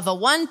 I love a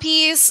one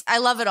piece. I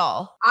love it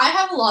all. I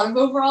have a lot of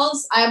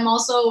overalls. I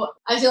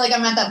feel like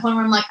I'm at that point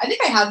where I'm like, I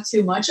think I have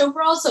too much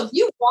overalls. So if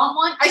you want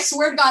one, I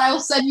swear to God, I will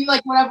send you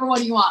like whatever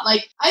one you want.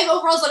 Like I have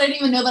overalls that I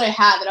didn't even know that I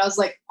had, that I was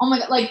like, oh my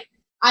God, like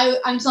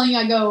I'm telling you,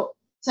 I go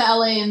to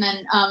LA and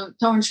then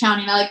to Orange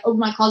County and I like opened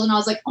my closet and I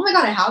was like, oh my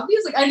God, I have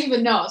these? Like I didn't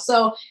even know.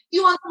 So if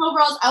you want some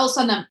overalls, I will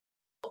send them.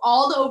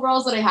 All the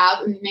overalls that I have,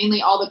 and mainly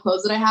all the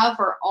clothes that I have,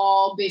 are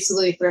all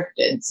basically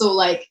thrifted. So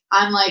like,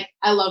 I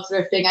love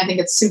thrifting. I think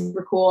it's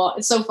super cool.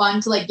 It's so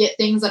fun to like get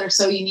things that are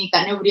so unique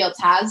that nobody else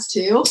has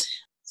too.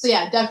 So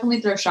yeah,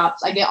 definitely thrift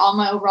shops. I get all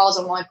my overalls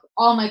and like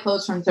all my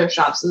clothes from thrift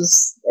shops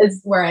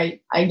is where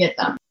I get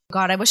them.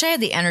 God, I wish I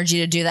had the energy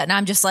to do that. Now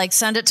I'm just like,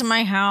 send it to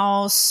my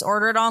house,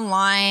 order it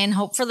online,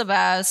 hope for the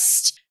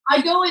best.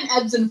 I go in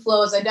ebbs and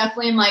flows. I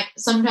definitely am like,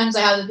 sometimes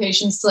I have the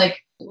patience to like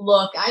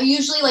look. I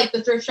usually like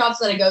the thrift shops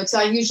that I go to,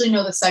 I usually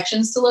know the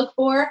sections to look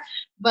for,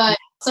 but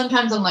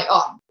sometimes I'm like,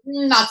 oh,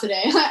 not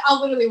today.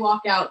 I'll literally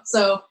walk out.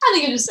 So I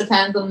think it just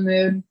depends on the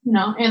mood,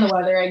 and the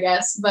weather, I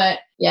guess. But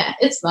yeah,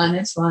 it's fun.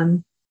 It's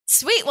fun.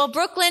 Sweet. Well,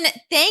 Brooklyn,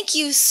 thank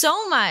you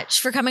so much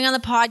for coming on the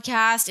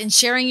podcast and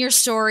sharing your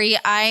story.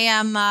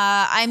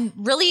 I'm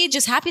really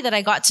just happy that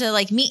I got to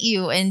like meet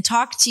you and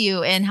talk to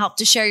you and help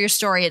to share your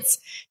story. It's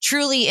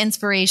truly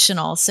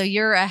inspirational. So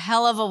you're a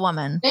hell of a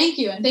woman. Thank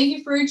you. And thank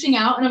you for reaching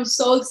out. And I'm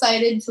so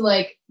excited to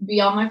like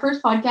be on my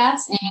first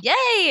podcast. And,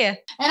 yay.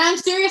 And I'm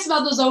serious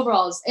about those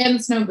overalls and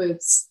the snow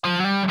boots.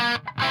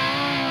 Thunder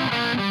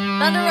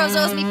Rose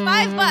owes me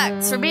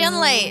 $5 for being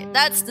late.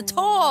 That's the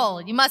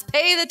toll. You must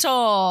pay the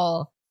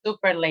toll.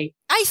 Super late.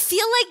 I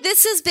feel like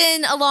this has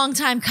been a long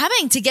time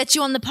coming to get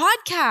you on the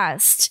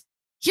podcast.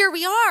 Here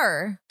we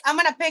are. I'm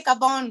going to pick a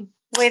bone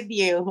with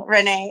you,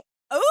 Renee.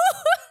 Ooh,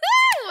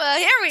 well,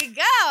 here we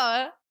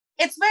go.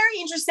 It's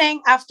very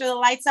interesting. After the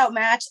lights out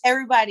match,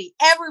 everybody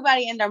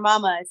and their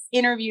mamas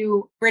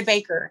interview Britt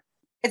Baker.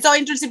 It's so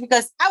interesting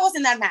because I was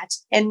in that match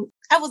and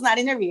I was not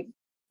interviewed.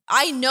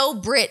 I know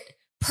Britt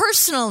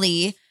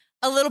personally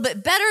a little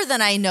bit better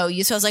than I know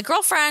you. So I was like,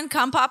 girlfriend,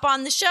 come pop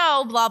on the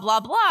show, blah,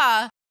 blah,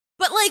 blah.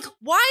 But like,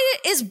 why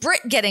is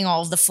Britt getting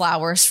all of the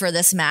flowers for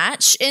this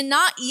match and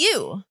not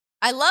you?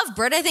 I love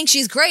Britt. I think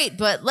she's great,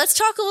 but let's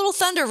talk a little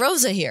Thunder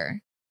Rosa here.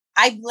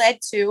 I bled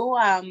too,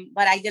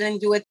 but I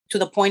didn't do it to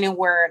the point in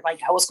where like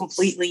I was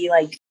completely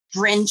like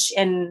drenched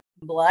in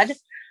blood.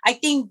 I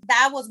think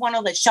that was one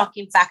of the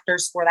shocking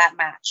factors for that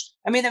match.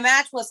 I mean, the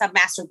match was a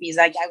masterpiece.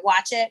 Like I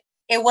watch it.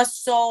 It was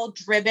so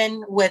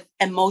driven with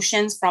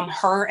emotions from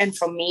her and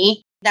from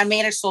me that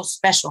made it so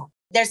special.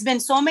 There's been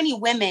so many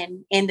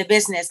women in the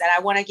business that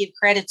I want to give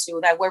credit to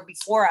that were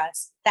before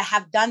us that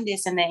have done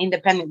this in the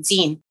independent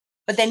scene,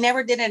 but they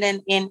never did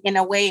it in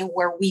a way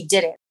where we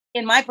did it.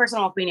 In my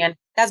personal opinion,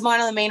 that's one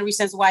of the main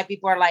reasons why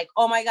people are like,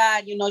 oh my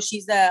God,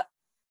 she's the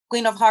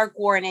queen of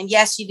hardcore. And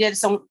yes, she did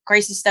some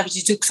crazy stuff.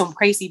 She took some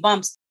crazy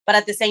bumps. But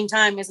at the same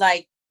time, it's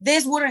like,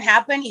 this wouldn't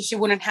happen if she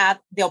wouldn't have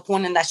the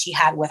opponent that she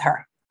had with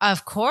her.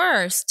 Of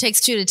course.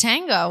 Takes two to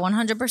tango,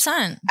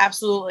 100%.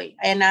 Absolutely.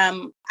 And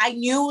I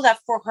knew that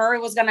for her,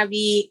 it was going to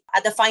be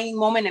a defining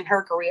moment in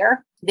her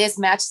career, this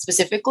match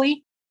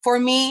specifically. For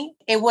me,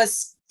 it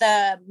was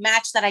the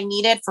match that I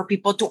needed for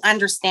people to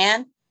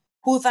understand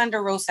who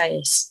Thunder Rosa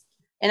is.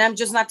 And I'm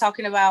just not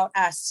talking about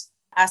as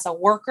a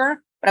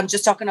worker, but I'm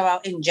just talking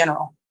about in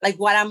general, like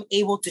what I'm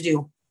able to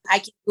do. I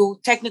can do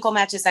technical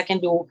matches. I can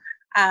do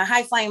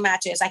high-flying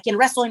matches. I can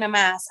wrestle in a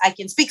mask. I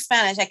can speak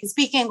Spanish. I can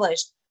speak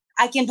English.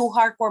 I can do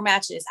hardcore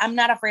matches. I'm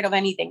not afraid of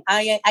anything.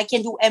 I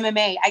can do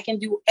MMA. I can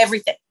do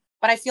everything.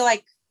 But I feel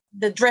like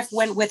the drift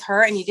went with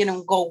her and he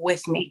didn't go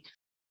with me.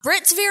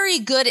 Britt's very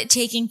good at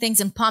taking things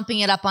and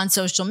pumping it up on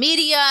social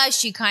media.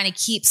 She kind of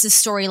keeps the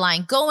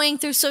storyline going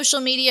through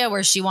social media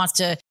where she wants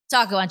to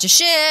talk a bunch of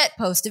shit,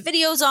 post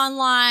videos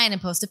online and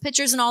post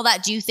pictures and all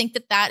that. Do you think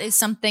that that is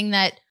something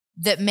that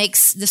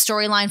makes the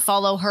storyline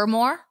follow her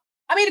more?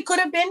 I mean, it could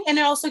have been. And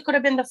it also could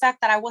have been the fact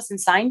that I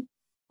wasn't signed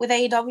with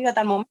AEW at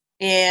that moment.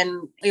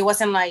 And it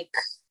wasn't like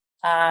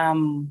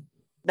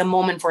the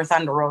moment for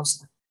Thunder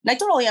Rosa. And I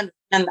totally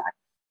understand that.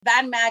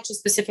 That match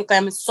specifically,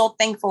 I'm so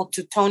thankful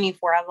to Tony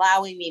for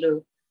allowing me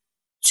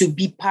to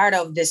be part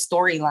of this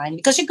storyline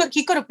because he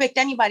could have picked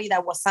anybody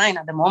that was signed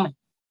at the moment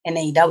in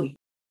AEW.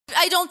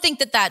 I don't think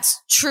that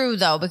that's true,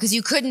 though, because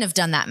you couldn't have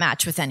done that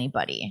match with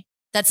anybody.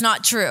 That's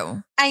not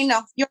true. I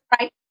know, you're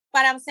right.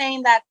 But I'm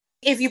saying that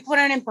if you put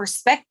it in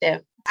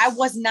perspective, I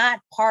was not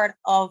part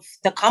of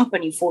the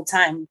company full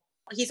time.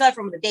 He said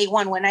from the day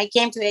one, when I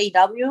came to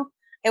AEW,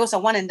 it was a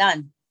one and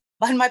done.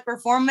 But my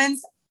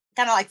performance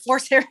kind of like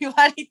forced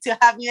everybody to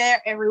have me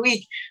there every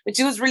week, which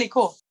was really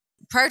cool.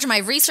 Prior to my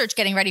research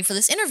getting ready for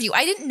this interview,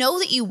 I didn't know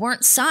that you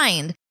weren't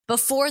signed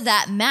before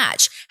that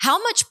match.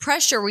 How much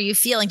pressure were you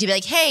feeling to be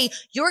like, hey,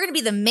 you're going to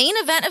be the main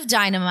event of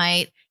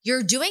Dynamite.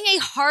 You're doing a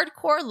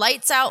hardcore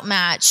lights out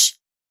match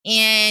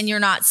and you're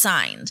not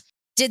signed.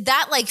 Did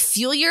that like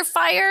fuel your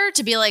fire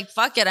to be like,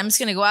 fuck it, I'm just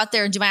going to go out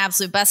there and do my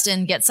absolute best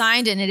and get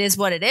signed and it is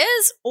what it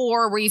is?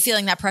 Or were you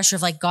feeling that pressure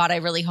of like, God, I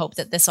really hope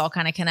that this all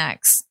kind of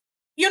connects?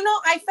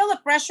 I felt the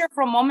pressure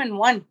from moment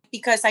one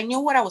because I knew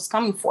what I was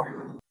coming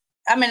for.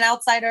 I'm an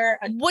outsider.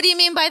 What do you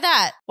mean by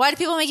that? Why do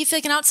people make you feel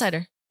like an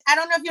outsider? I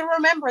don't know if you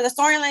remember the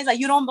storylines like,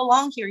 you don't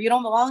belong here. You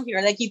don't belong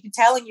here. They keep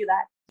telling you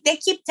that. They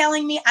keep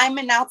telling me I'm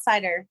an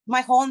outsider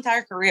my whole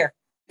entire career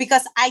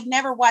because I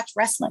never watched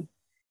wrestling.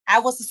 I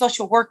was a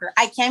social worker.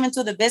 I came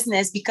into the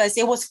business because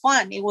it was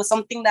fun. It was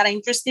something that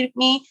interested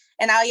me.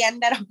 And I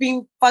ended up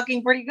being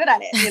fucking pretty good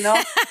at it,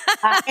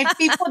 and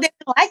people didn't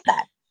like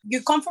that. You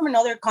come from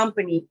another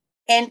company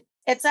and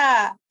it's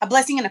a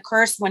blessing and a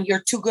curse when you're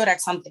too good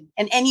at something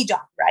in any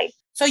job, right?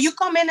 So you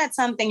come in at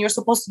something, you're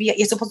supposed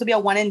to be a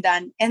one and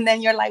done. And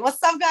then you're like,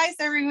 what's up, guys?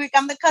 Every week,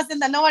 I'm the cousin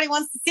that nobody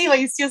wants to see, but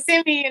you still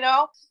see me,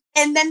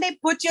 And then they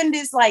put you in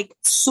this like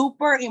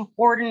super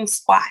important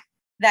spot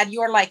that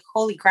you're like,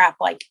 holy crap.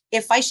 Like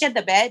if I shed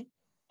the bed,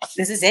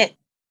 this is it.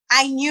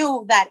 I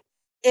knew that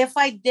if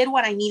I did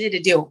what I needed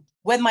to do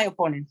with my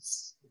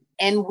opponents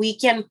and we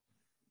can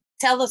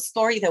tell the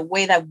story the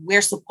way that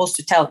we're supposed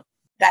to tell it,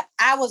 that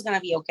I was going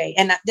to be okay.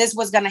 And that this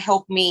was going to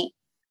help me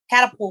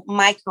catapult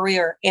my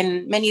career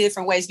in many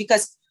different ways.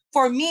 Because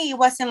for me, it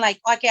wasn't like,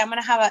 okay, I'm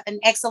going to have an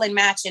excellent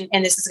match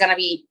and this is going to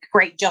be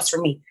great just for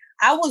me.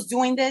 I was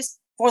doing this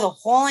for the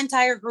whole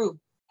entire group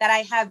that I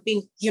have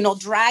been,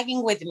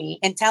 dragging with me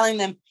and telling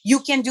them, you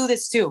can do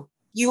this too.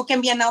 You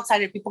can be an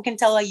outsider. People can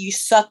tell you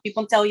suck.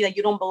 People can tell you that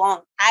you don't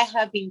belong. I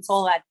have been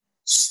told that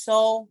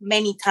so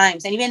many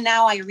times. And even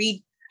now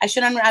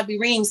I'll be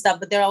reading stuff,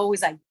 but they're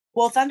always like,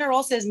 well, Thunder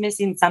Rosa is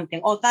missing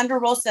something. Oh, Thunder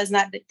Rosa is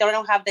not, they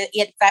don't have the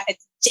it.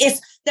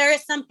 There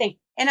is something.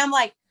 And I'm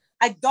like,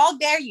 I dog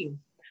dare you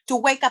to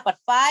wake up at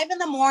 5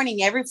 a.m.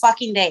 every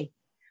fucking day,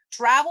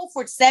 travel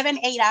for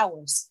 7-8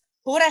 hours,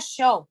 put a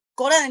show,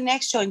 go to the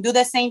next show and do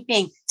the same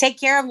thing. Take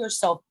care of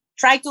yourself.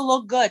 Try to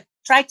look good.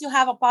 Try to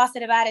have a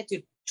positive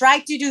attitude. Try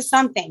to do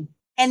something.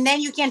 And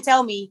then you can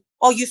tell me,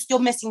 oh, you're still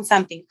missing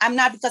something.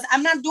 Because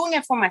I'm not doing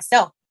it for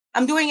myself.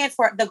 I'm doing it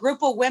for the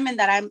group of women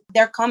that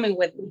they're coming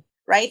with me.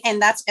 Right.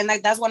 And that's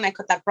when I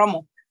cut that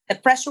promo. The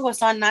pressure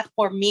was on not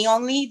for me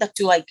only, but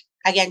to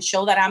again,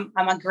 show that I'm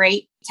a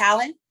great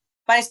talent,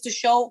 but it's to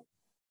show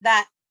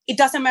that it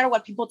doesn't matter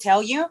what people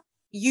tell you.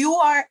 You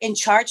are in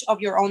charge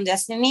of your own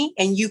destiny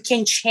and you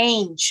can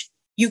change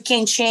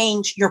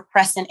your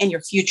present and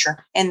your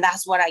future. And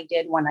that's what I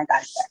did when I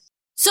got there.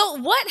 So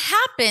what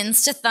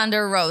happens to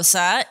Thunder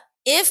Rosa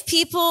if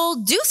people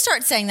do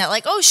start saying that,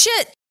 like, oh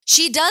shit,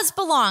 she does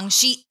belong.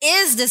 She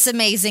is this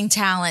amazing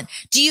talent.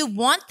 Do you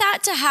want that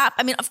to happen?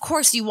 I mean, of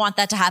course you want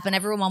that to happen.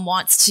 Everyone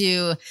wants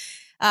to,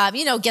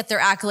 get their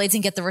accolades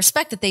and get the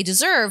respect that they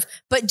deserve.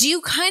 But do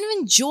you kind of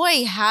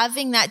enjoy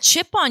having that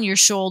chip on your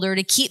shoulder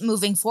to keep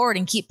moving forward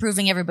and keep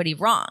proving everybody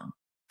wrong?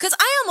 Because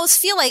I almost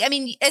feel like,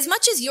 as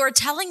much as you're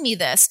telling me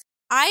this,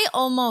 I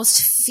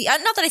almost feel,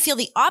 not that I feel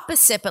the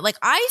opposite, but like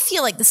I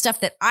feel like the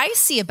stuff that I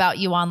see about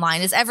you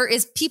online is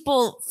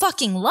people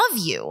fucking love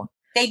you.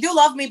 They do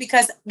love me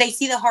because they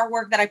see the hard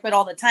work that I put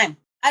all the time.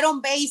 I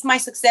don't base my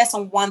success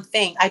on one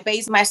thing. I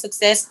base my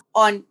success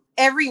on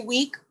every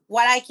week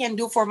what I can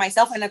do for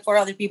myself and for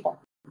other people.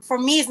 For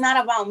me, it's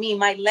not about me.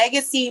 My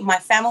legacy, my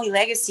family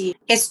legacy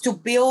is to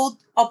build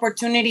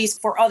opportunities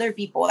for other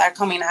people that are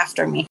coming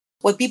after me,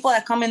 with people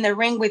that come in the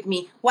ring with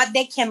me, what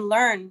they can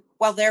learn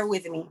while they're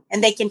with me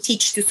and they can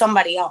teach to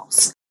somebody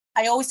else.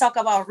 I always talk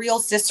about real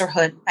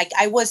sisterhood. Like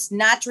I was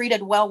not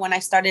treated well when I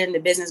started in the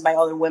business by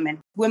other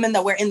women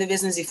that were in the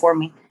business before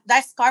me.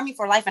 That scarred me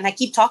for life. And I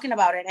keep talking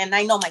about it. And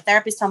I know my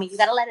therapist told me, you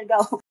got to let it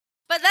go.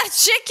 But that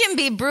shit can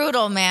be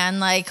brutal,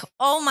 man. Like,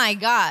 oh my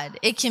God,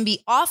 it can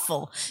be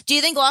awful. Do you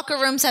think locker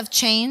rooms have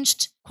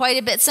changed quite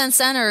a bit since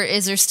then? Or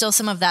is there still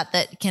some of that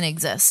can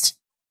exist?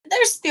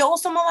 There's still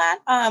some of that.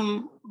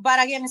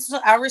 But again, it's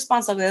our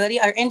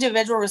responsibility, our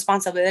individual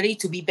responsibility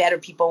to be better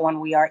people when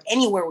we are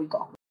anywhere we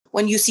go.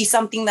 When you see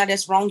something that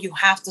is wrong, you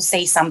have to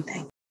say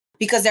something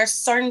because there's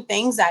certain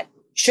things that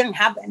shouldn't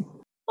happen.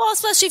 Well,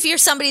 especially if you're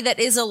somebody that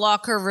is a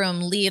locker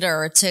room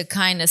leader to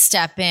kind of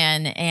step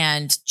in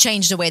and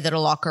change the way that a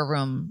locker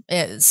room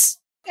is.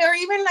 Or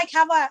even like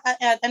have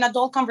an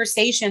adult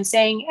conversation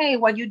saying, hey,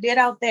 what you did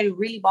out there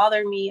really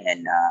bothered me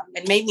and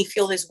it made me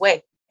feel this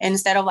way.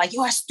 Instead of like,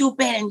 you are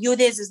stupid and you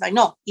this. It's like,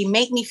 no, it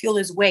made me feel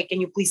this way. Can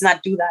you please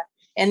not do that?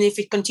 And if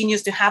it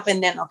continues to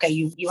happen, then, okay,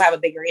 you have a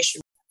bigger issue.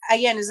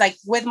 Again, it's like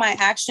with my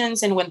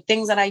actions and with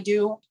things that I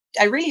do,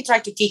 I really try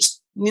to teach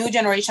new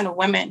generation of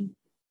women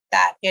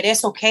that it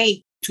is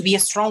okay to be a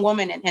strong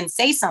woman and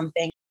say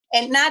something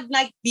and not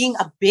like being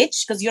a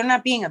bitch, because you're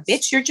not being a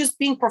bitch. You're just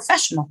being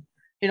professional,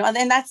 and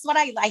then that's what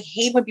I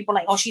hate when people are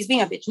like, oh, she's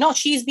being a bitch. No,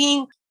 she's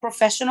being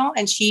professional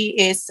and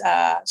she's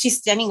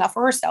standing up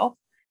for herself.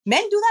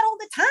 Men do that all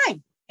the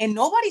time and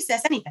nobody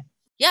says anything.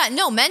 Yeah,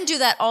 no, men do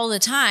that all the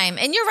time.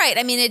 And you're right.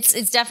 I mean,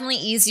 it's definitely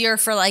easier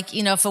for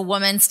if a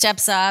woman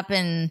steps up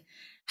and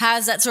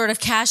has that sort of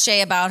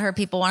cachet about her,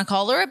 people want to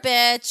call her a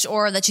bitch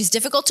or that she's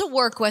difficult to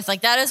work with.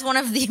 Like that is one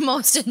of the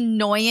most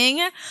annoying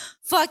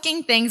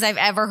fucking things I've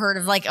ever heard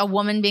of, like a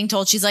woman being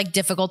told she's like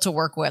difficult to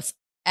work with.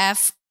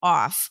 F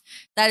off.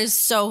 That is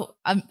so,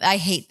 I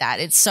hate that.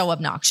 It's so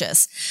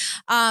obnoxious.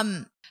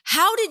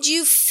 How did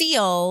you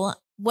feel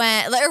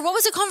what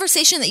was the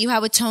conversation that you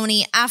had with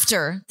Tony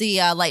after the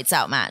Lights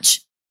Out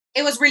match?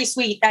 It was really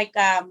sweet. Like,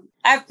 I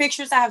have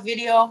pictures, I have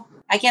video.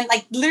 I can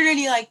like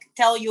literally like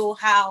tell you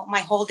how my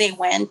whole day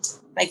went.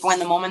 Like when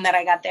the moment that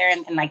I got there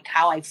and like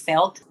how I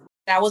felt.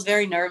 I was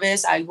very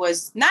nervous. I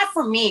was not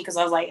for me because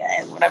I was like,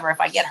 whatever.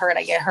 If I get hurt,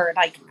 I get hurt.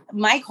 Like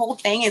my whole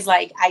thing is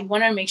like, I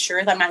want to make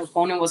sure that my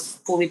opponent was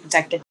fully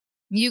protected.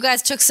 You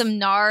guys took some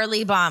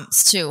gnarly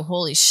bumps too.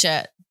 Holy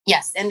shit.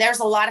 Yes. And there's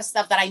a lot of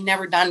stuff that I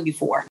never done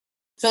before.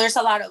 So there's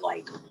a lot of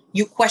like,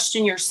 you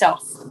question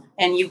yourself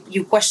and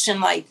you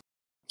question like,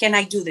 can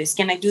I do this?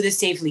 Can I do this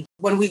safely?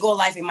 When we go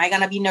live, am I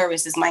going to be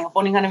nervous? Is my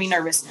opponent going to be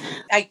nervous?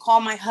 I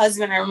called my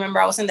husband. I remember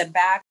I was in the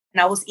back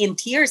and I was in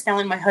tears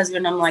telling my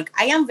husband, I'm like,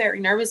 I am very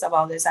nervous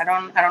about this. I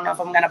don't know if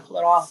I'm going to pull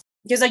it off.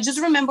 Because I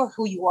just remember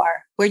who you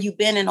are, where you've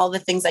been and all the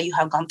things that you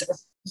have gone through.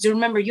 Just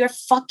remember, you're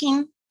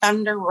fucking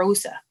Thunder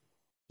Rosa.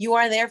 You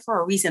are there for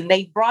a reason.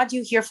 They brought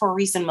you here for a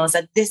reason,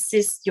 Melissa. This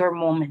is your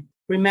moment.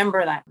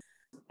 Remember that.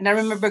 And I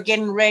remember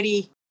getting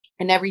ready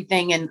and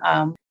everything. And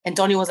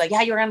Tony was like,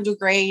 yeah, you're going to do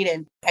great.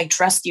 And I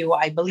trust you.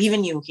 I believe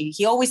in you.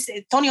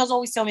 Tony was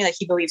always telling me that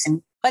he believes in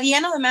me. By the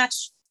end of the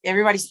match,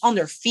 everybody's on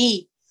their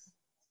feet,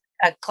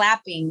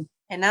 clapping.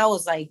 And I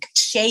was like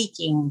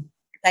shaking.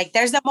 Like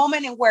there's the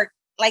moment in where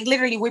like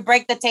literally we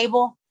break the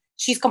table.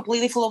 She's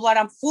completely full of blood.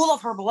 I'm full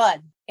of her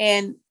blood.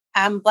 And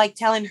I'm like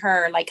telling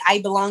her like,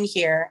 I belong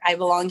here. I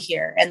belong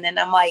here. And then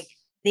I'm like,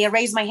 they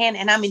raise my hand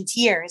and I'm in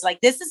tears. Like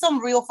this is some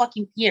real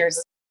fucking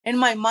tears. In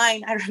my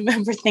mind, I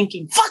remember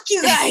thinking, fuck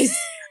you guys.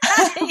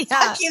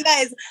 Fuck you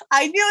guys.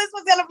 I knew this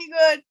was going to be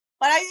good,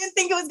 but I didn't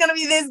think it was going to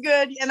be this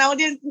good. And I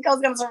didn't think I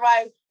was going to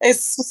survive.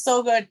 It's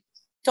so good.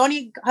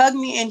 Tony hugged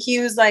me and he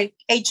was like,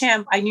 hey,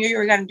 champ, I knew you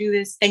were going to do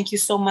this. Thank you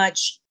so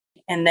much.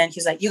 And then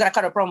he's like, you got to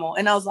cut a promo.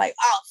 And I was like,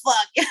 oh,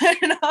 fuck.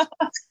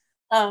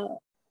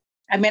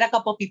 I made a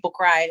couple of people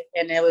cry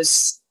and it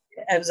was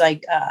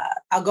like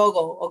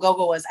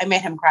Ogogo I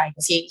made him cry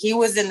because he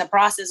was in the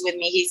process with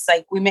me. He's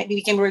like, we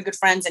became really good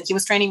friends and he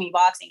was training me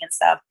boxing and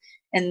stuff.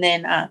 And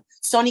then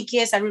Sonny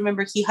Kiss, I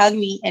remember he hugged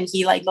me and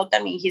he like looked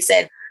at me. He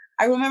said,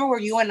 I remember where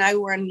you and I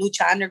were in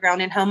Lucha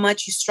Underground and how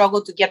much you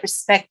struggled to get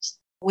respect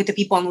with the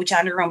people in Lucha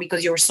Underground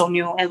because you were so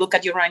new. And look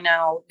at you right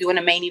now doing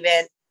a main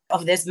event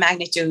of this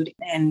magnitude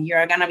and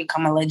you're going to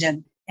become a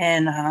legend.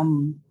 And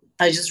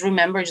I just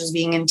remember just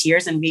being in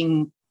tears and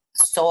being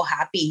so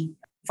happy.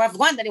 For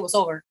one, that it was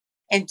over.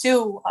 And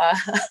two,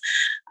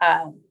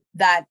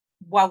 that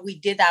what we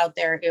did out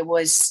there, it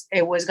was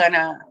going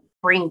to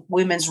bring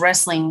women's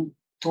wrestling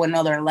to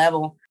another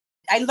level.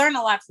 I learned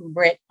a lot from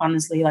Britt,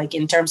 honestly, like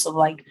in terms of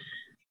like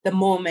the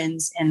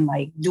moments and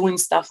like doing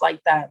stuff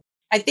like that.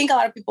 I think a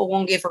lot of people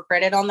won't give her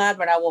credit on that,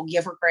 but I will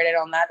give her credit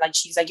on that. Like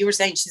she's like you were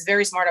saying, she's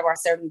very smart about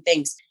certain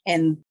things.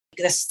 And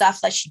the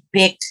stuff that she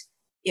picked,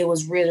 it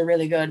was really,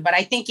 really good. But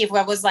I think if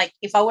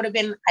I would have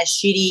been a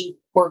shitty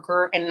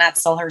worker and not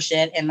sell her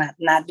shit and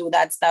not do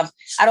that stuff,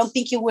 I don't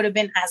think it would have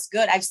been as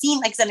good. I've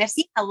seen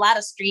a lot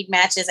of street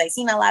matches. I've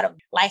seen a lot of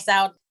lights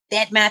out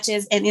dead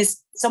matches. And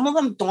some of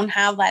them don't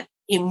have that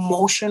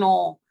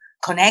emotional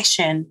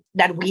connection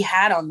that we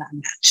had on that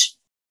match.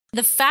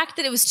 The fact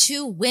that it was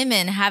two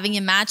women having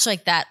a match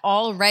like that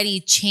already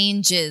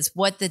changes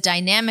what the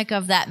dynamic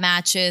of that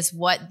match is,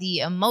 what the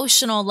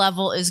emotional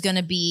level is going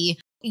to be.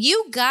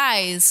 You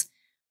guys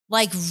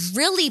like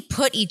really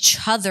put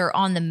each other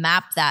on the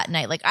map that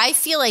night. Like I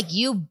feel like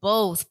you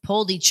both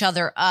pulled each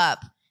other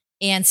up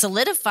and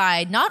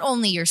solidified not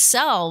only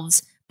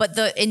yourselves, but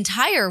the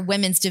entire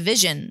women's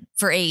division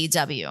for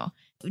AEW.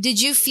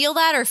 Did you feel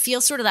that or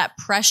feel sort of that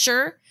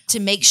pressure to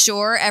make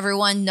sure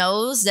everyone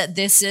knows that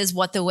this is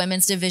what the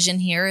women's division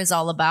here is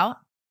all about?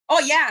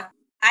 Oh, yeah.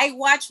 I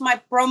watched my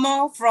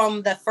promo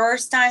from the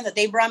first time that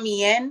they brought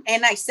me in.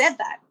 And I said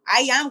that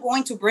I am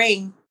going to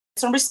bring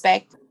some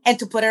respect and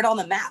to put it on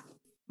the map.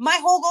 My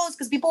whole goal is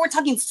because people were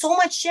talking so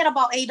much shit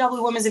about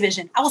AEW women's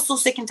division. I was so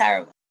sick and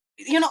tired of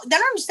it. They don't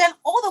understand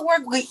all the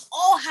work we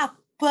all have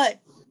put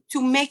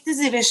to make this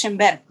division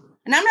better.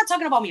 And I'm not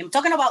talking about me. I'm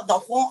talking about the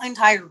whole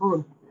entire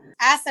group.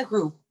 As a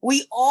group,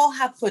 we all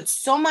have put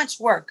so much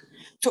work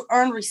to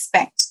earn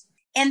respect.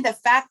 And the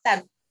fact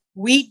that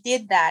we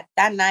did that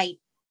night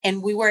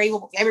and we were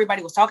able,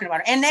 everybody was talking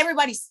about it and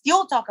everybody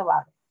still talk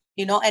about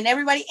it, and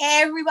everybody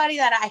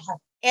that I have,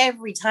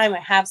 every time I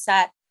have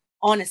sat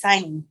on a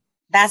signing,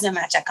 that's a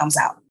match that comes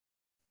out.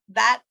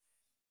 That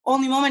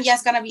only moment,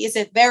 yes, it's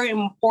a very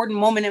important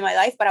moment in my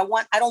life, but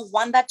I don't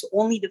want that to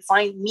only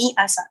define me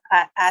as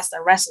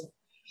a wrestler.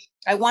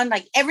 I want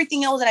like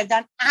everything else that I've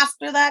done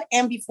after that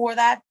and before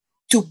that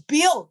to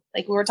build,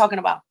 like we were talking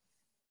about,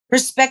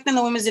 respect in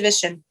the women's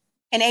division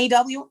and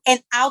AEW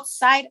and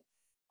outside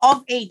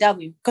of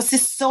AEW, because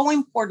it's so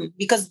important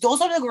because those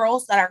are the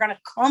girls that are going to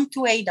come to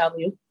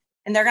AEW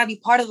and they're going to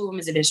be part of the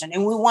women's division.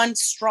 And we want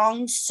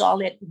strong,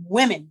 solid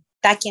women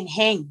that can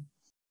hang.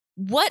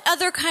 What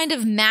other kind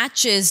of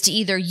matches do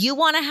either you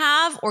want to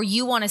have or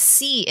you want to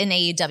see in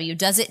AEW?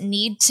 Does it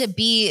need to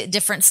be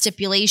different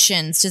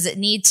stipulations? Does it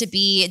need to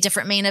be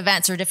different main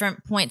events or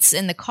different points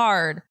in the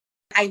card?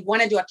 I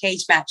want to do a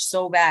cage match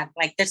so bad.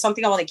 Like there's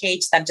something about the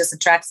cage that just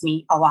attracts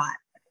me a lot.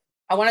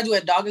 I want to do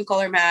a dog and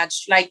collar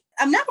match. Like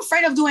I'm not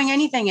afraid of doing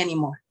anything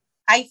anymore.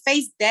 I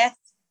faced death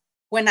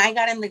when I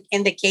got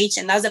in the cage.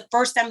 And that was the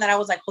first time that I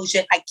was like, oh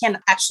shit, I can't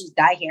actually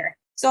die here.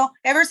 So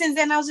ever since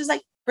then, I was just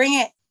like, bring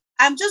it.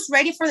 I'm just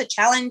ready for the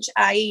challenge.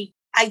 I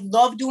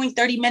love doing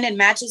 30-minute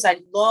matches. I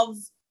love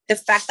the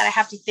fact that I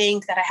have to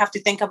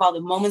think about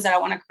the moments that I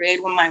want to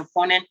create with my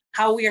opponent,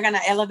 how we are going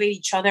to elevate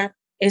each other.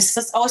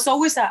 It's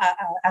always a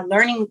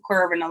learning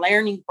curve and a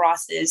learning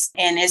process.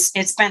 And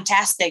it's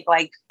fantastic.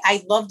 Like,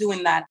 I love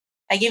doing that.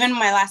 Like, even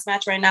my last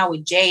match right now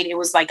with Jade, it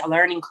was like a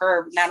learning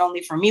curve, not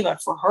only for me,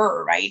 but for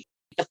her, right?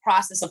 The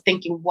process of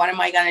thinking, what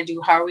am I going to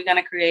do? How are we going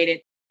to create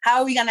it? How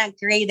are we going to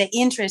create the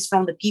interest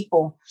from the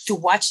people to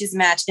watch this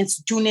match and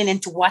to tune in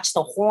and to watch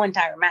the whole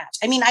entire match?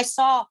 I mean, I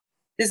saw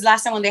this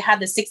last time when they had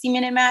the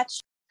 60-minute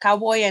match,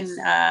 Cowboy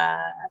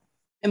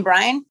and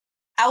Brian.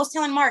 I was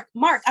telling Mark,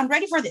 I'm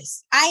ready for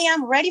this. I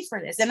am ready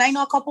for this. And I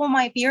know a couple of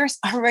my peers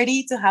are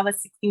ready to have a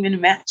 60-minute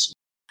match.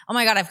 Oh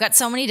my God, I've got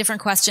so many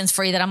different questions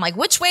for you that I'm like,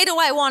 which way do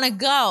I want to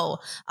go?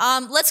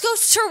 Let's go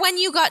to when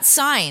you got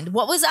signed.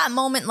 What was that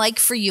moment like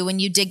for you when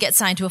you did get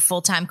signed to a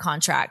full-time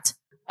contract?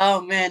 Oh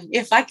man,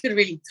 if I could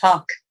really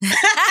talk.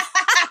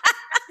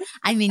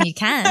 I mean, you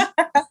can.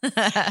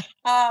 I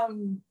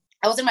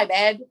was in my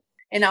bed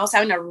and I was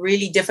having a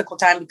really difficult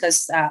time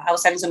because I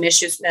was having some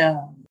issues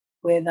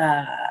with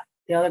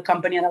the other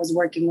company that I was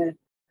working with.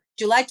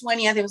 July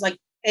 20th, it was like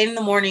 8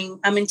 a.m.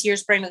 I'm in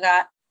tears praying to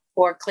God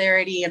for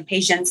clarity and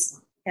patience.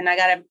 And I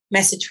got a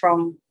message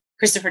from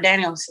Christopher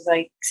Daniels. He's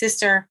like,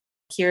 sister,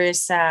 here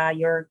is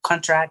your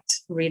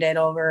contract. Read it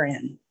over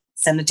and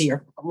send it to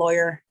your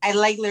lawyer. I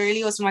like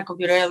literally was on my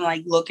computer and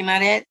like looking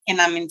at it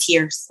and I'm in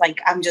tears. Like,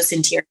 I'm just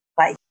in tears.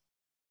 Like,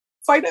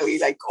 finally,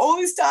 like all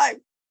this time.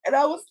 And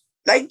I was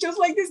like, just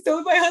like this,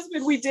 told my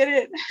husband, we did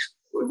it.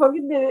 We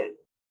fucking did it.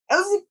 That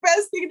was the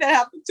best thing that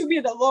happened to me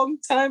in a long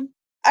time.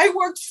 I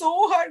worked so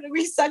hard and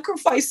we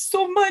sacrificed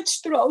so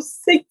much throughout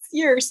 6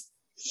 years.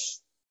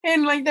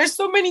 And like, there's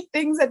so many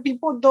things that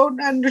people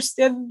don't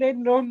understand. They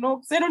don't know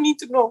because they don't need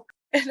to know.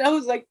 And I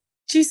was like,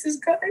 Jesus,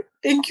 God,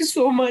 thank you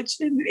so much.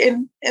 And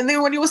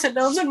then when it was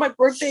announced on my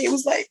birthday, it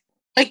was like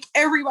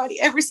everybody,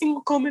 every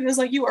single comment is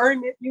like, you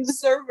earned it. You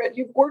deserve it.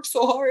 You've worked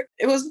so hard.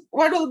 It was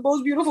one of the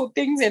most beautiful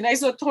things. And I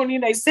saw Tony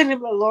and I sent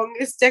him the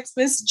longest text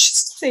message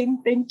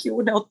saying thank you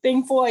and how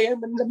thankful I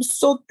am. And I'm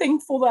so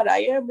thankful that I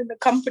am in the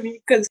company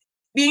because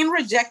being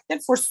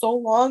rejected for so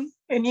long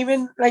and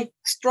even like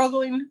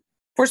struggling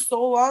for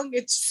so long,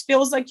 it just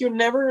feels like you're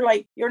never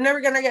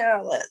gonna get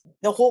out of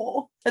the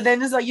hole. But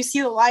then it's like you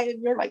see the light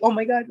and you're like, oh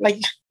my God, like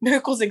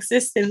miracles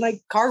exist and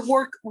like hard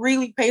work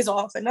really pays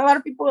off. And a lot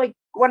of people like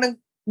want to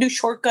do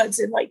shortcuts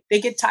and like they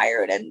get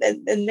tired and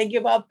they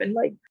give up. And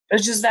like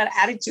there's just that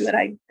attitude that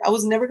I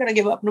was never gonna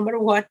give up no matter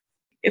what.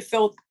 It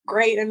felt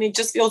great, and it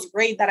just feels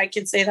great that I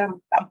can say that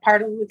I'm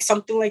part of like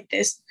something like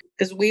this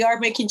because we are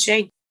making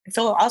change. It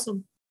feels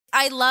awesome.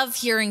 I love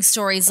hearing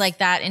stories like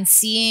that and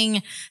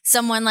seeing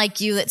someone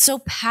like you that's so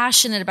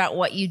passionate about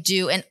what you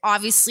do. And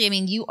obviously, I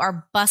mean, you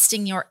are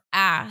busting your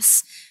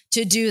ass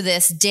to do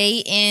this day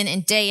in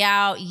and day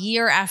out,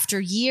 year after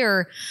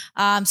year.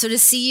 So to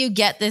see you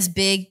get this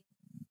big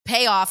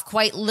payoff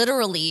quite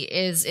literally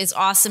is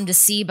awesome to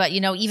see. But, you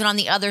know, even on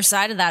the other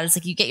side of that, it's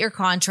like you get your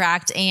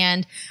contract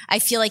and I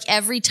feel like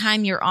every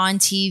time you're on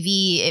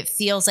TV, it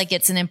feels like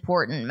it's an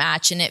important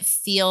match and it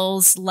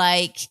feels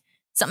like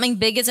something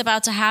big is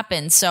about to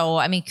happen. So,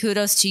 I mean,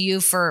 kudos to you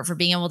for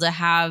being able to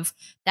have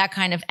that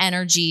kind of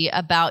energy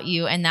about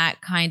you and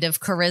that kind of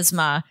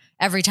charisma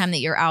every time that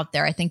you're out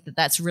there. I think that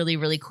that's really,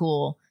 really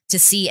cool to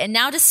see. And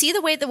now to see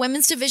the way the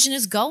women's division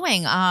is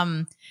going.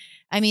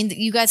 I mean,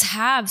 you guys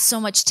have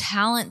so much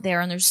talent there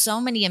and there's so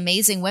many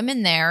amazing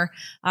women there.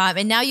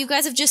 And now you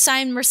guys have just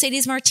signed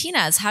Mercedes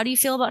Martinez. How do you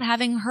feel about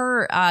having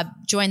her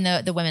join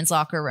the women's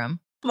locker room?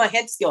 My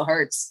head still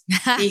hurts.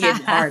 He hit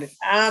hard.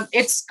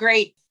 It's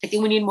great. I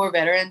think we need more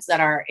veterans that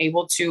are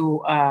able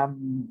to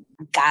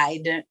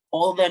guide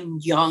all the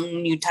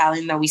young new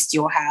talent that we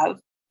still have.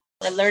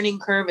 The learning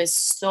curve is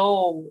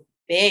so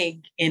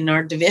big in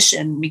our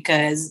division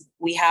because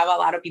we have a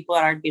lot of people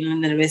that are been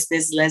in the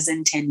business less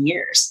than 10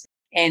 years.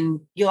 And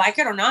you like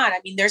it or not,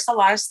 I mean, there's a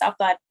lot of stuff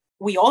that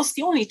we all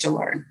still need to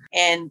learn.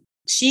 And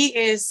she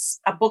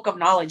is a book of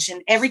knowledge.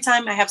 And every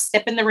time I have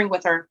stepped in the ring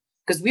with her,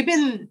 because we've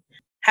been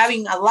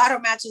having a lot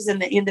of matches in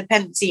the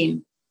independent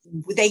scene,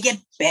 they get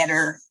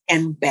better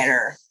and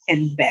better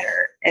and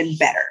better and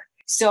better.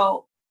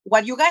 So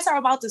what you guys are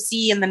about to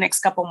see in the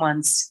next couple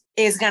months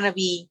is going to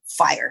be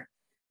fire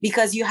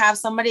because you have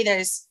somebody that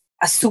is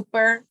a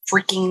super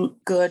freaking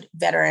good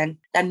veteran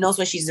that knows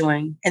what she's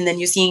doing. And then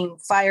you're seeing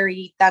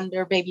fiery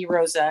thunder baby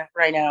Rosa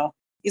right now.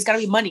 It's going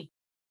to be money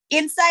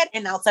inside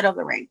and outside of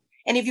the ring.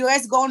 And if you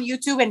guys go on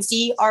YouTube and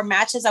see our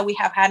matches that we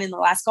have had in the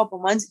last couple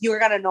months, you're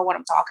going to know what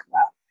I'm talking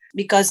about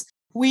because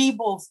we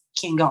both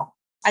can go.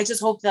 I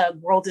just hope the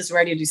world is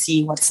ready to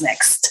see what's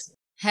next.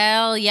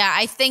 Hell yeah.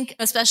 I think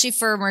especially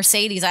for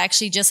Mercedes, I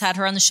actually just had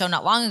her on the show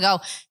not long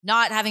ago,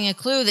 not having a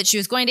clue that she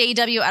was going to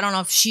AEW. I don't know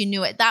if she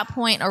knew at that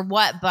point or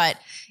what, but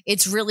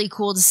it's really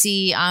cool to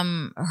see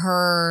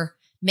her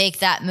make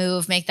that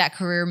move, make that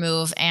career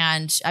move.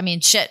 And I mean,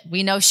 shit,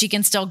 we know she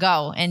can still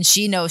go and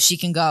she knows she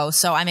can go.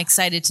 So I'm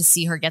excited to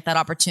see her get that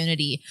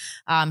opportunity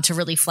to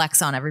really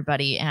flex on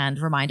everybody and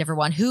remind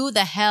everyone who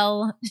the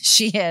hell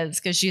she is,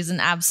 because she's an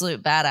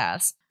absolute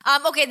badass.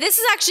 Okay, this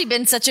has actually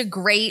been such a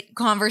great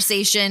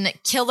conversation,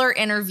 killer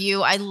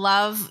interview. I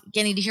love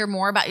getting to hear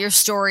more about your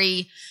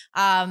story.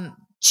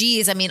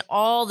 Geez, I mean,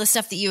 all the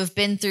stuff that you have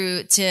been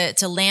through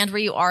to land where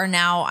you are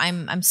now.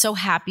 I'm so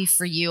happy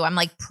for you. I'm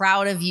like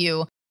proud of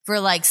you for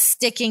like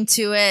sticking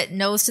to it,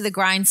 nose to the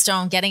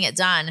grindstone, getting it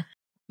done.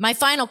 My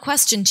final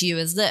question to you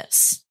is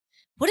this.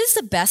 What is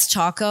the best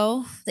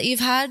taco that you've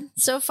had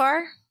so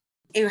far?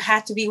 It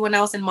had to be when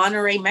I was in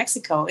Monterrey,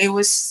 Mexico. It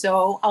was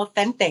so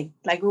authentic.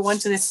 Like we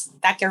went to this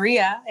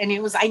taqueria and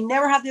I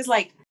never had this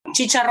like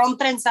chicharrón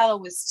trenzado,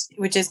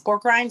 which is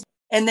pork rinds.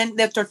 And then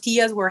the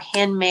tortillas were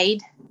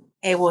handmade.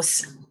 It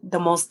was the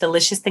most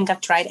delicious thing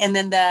I've tried. And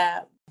then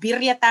the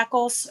birria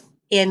tacos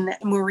in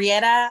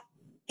Murrieta,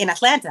 in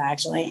Atlanta,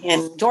 actually,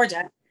 in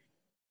Georgia,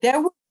 they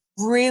were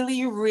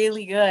really,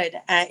 really good.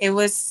 It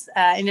was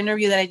an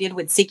interview that I did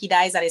with Siki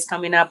Dice that is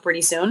coming up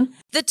pretty soon.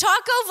 The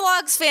taco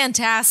vlog's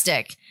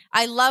fantastic.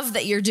 I love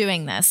that you're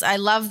doing this. I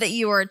love that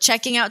you are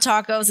checking out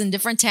tacos in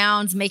different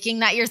towns, making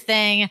that your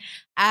thing.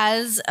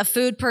 As a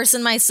food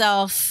person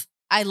myself,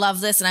 I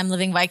love this and I'm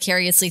living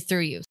vicariously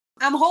through you.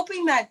 I'm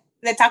hoping that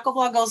the taco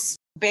vlog goes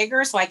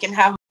bigger so I can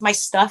have my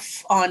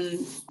stuff on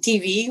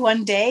TV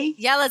one day.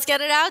 Yeah, let's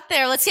get it out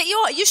there. Let's get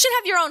you should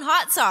have your own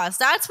hot sauce.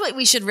 That's what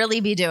we should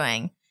really be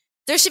doing.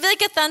 There should be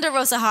like a Thunder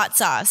Rosa hot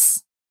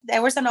sauce.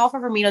 There was an offer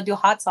for me to do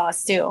hot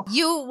sauce too.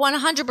 You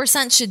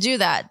 100% should do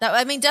that.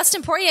 I mean,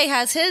 Dustin Poirier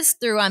has his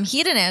through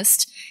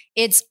Hedonist.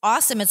 It's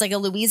awesome. It's like a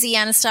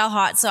Louisiana style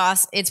hot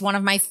sauce. It's one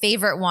of my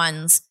favorite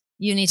ones.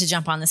 You need to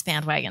jump on this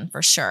bandwagon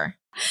for sure.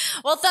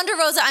 Well, Thunder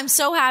Rosa, I'm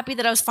so happy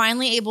that I was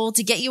finally able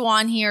to get you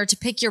on here to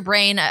pick your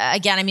brain.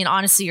 Again, I mean,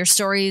 honestly, your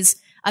story's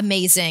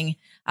amazing.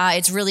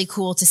 It's really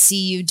cool to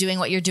see you doing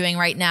what you're doing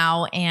right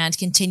now and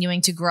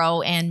continuing to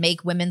grow and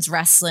make women's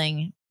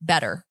wrestling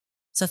better.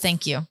 So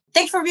thank you.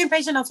 Thanks for being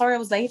patient. I'm sorry I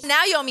was late.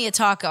 Now you owe me a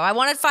taco. I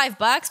wanted $5,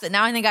 but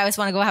now I think I just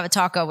want to go have a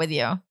taco with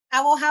you.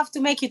 I will have to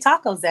make you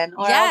tacos then.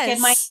 Or yes. I'll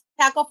get my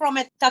taco from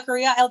a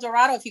taqueria El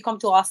Dorado if you come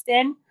to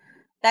Austin.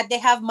 That they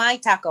have my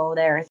taco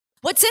there.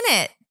 What's in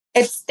it?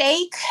 It's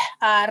steak,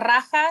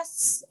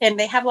 rajas, and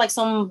they have like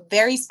some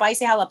very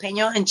spicy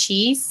jalapeno and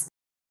cheese.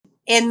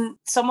 And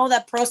some of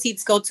the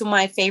proceeds go to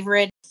my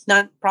favorite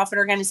nonprofit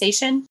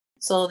organization.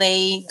 So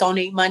they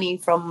donate money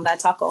from that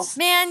taco.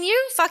 Man,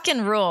 you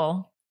fucking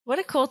rule. What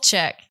a cool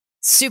chick.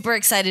 Super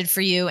excited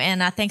for you.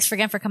 And thanks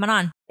again for coming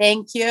on.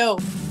 Thank you.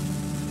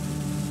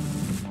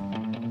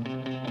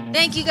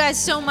 Thank you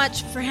guys so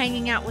much for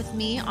hanging out with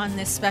me on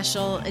this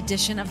special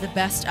edition of the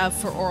Best of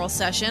for Oral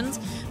Sessions.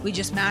 We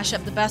just mash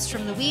up the best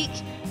from the week,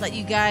 let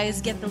you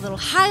guys get the little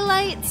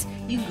highlights.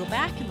 You can go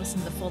back and listen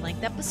to the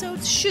full-length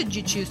episodes should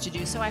you choose to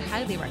do so. I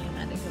highly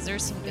recommend it because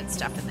there's some good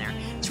stuff in there.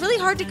 It's really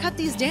hard to cut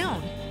these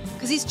down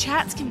because these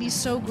chats can be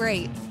so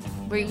great.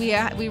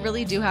 We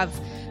really do have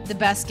the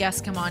best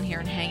guests come on here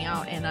and hang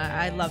out, and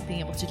I love being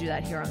able to do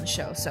that here on the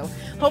show. So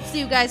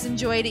hopefully you guys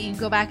enjoyed it. You can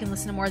go back and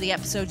listen to more of the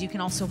episodes. You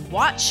can also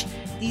watch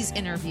these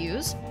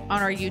interviews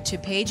on our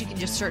YouTube page. You can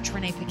just search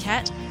Renee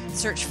Paquette,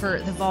 search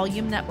for The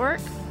Volume Network,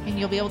 and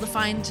you'll be able to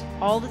find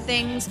all the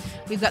things.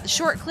 We've got the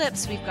short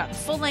clips, we've got the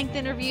full-length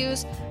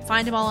interviews.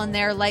 Find them all on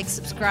there. Like,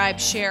 subscribe,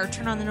 share,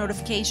 turn on the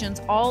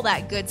notifications, all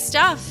that good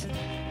stuff.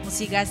 We'll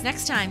see you guys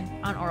next time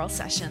on Oral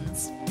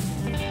Sessions.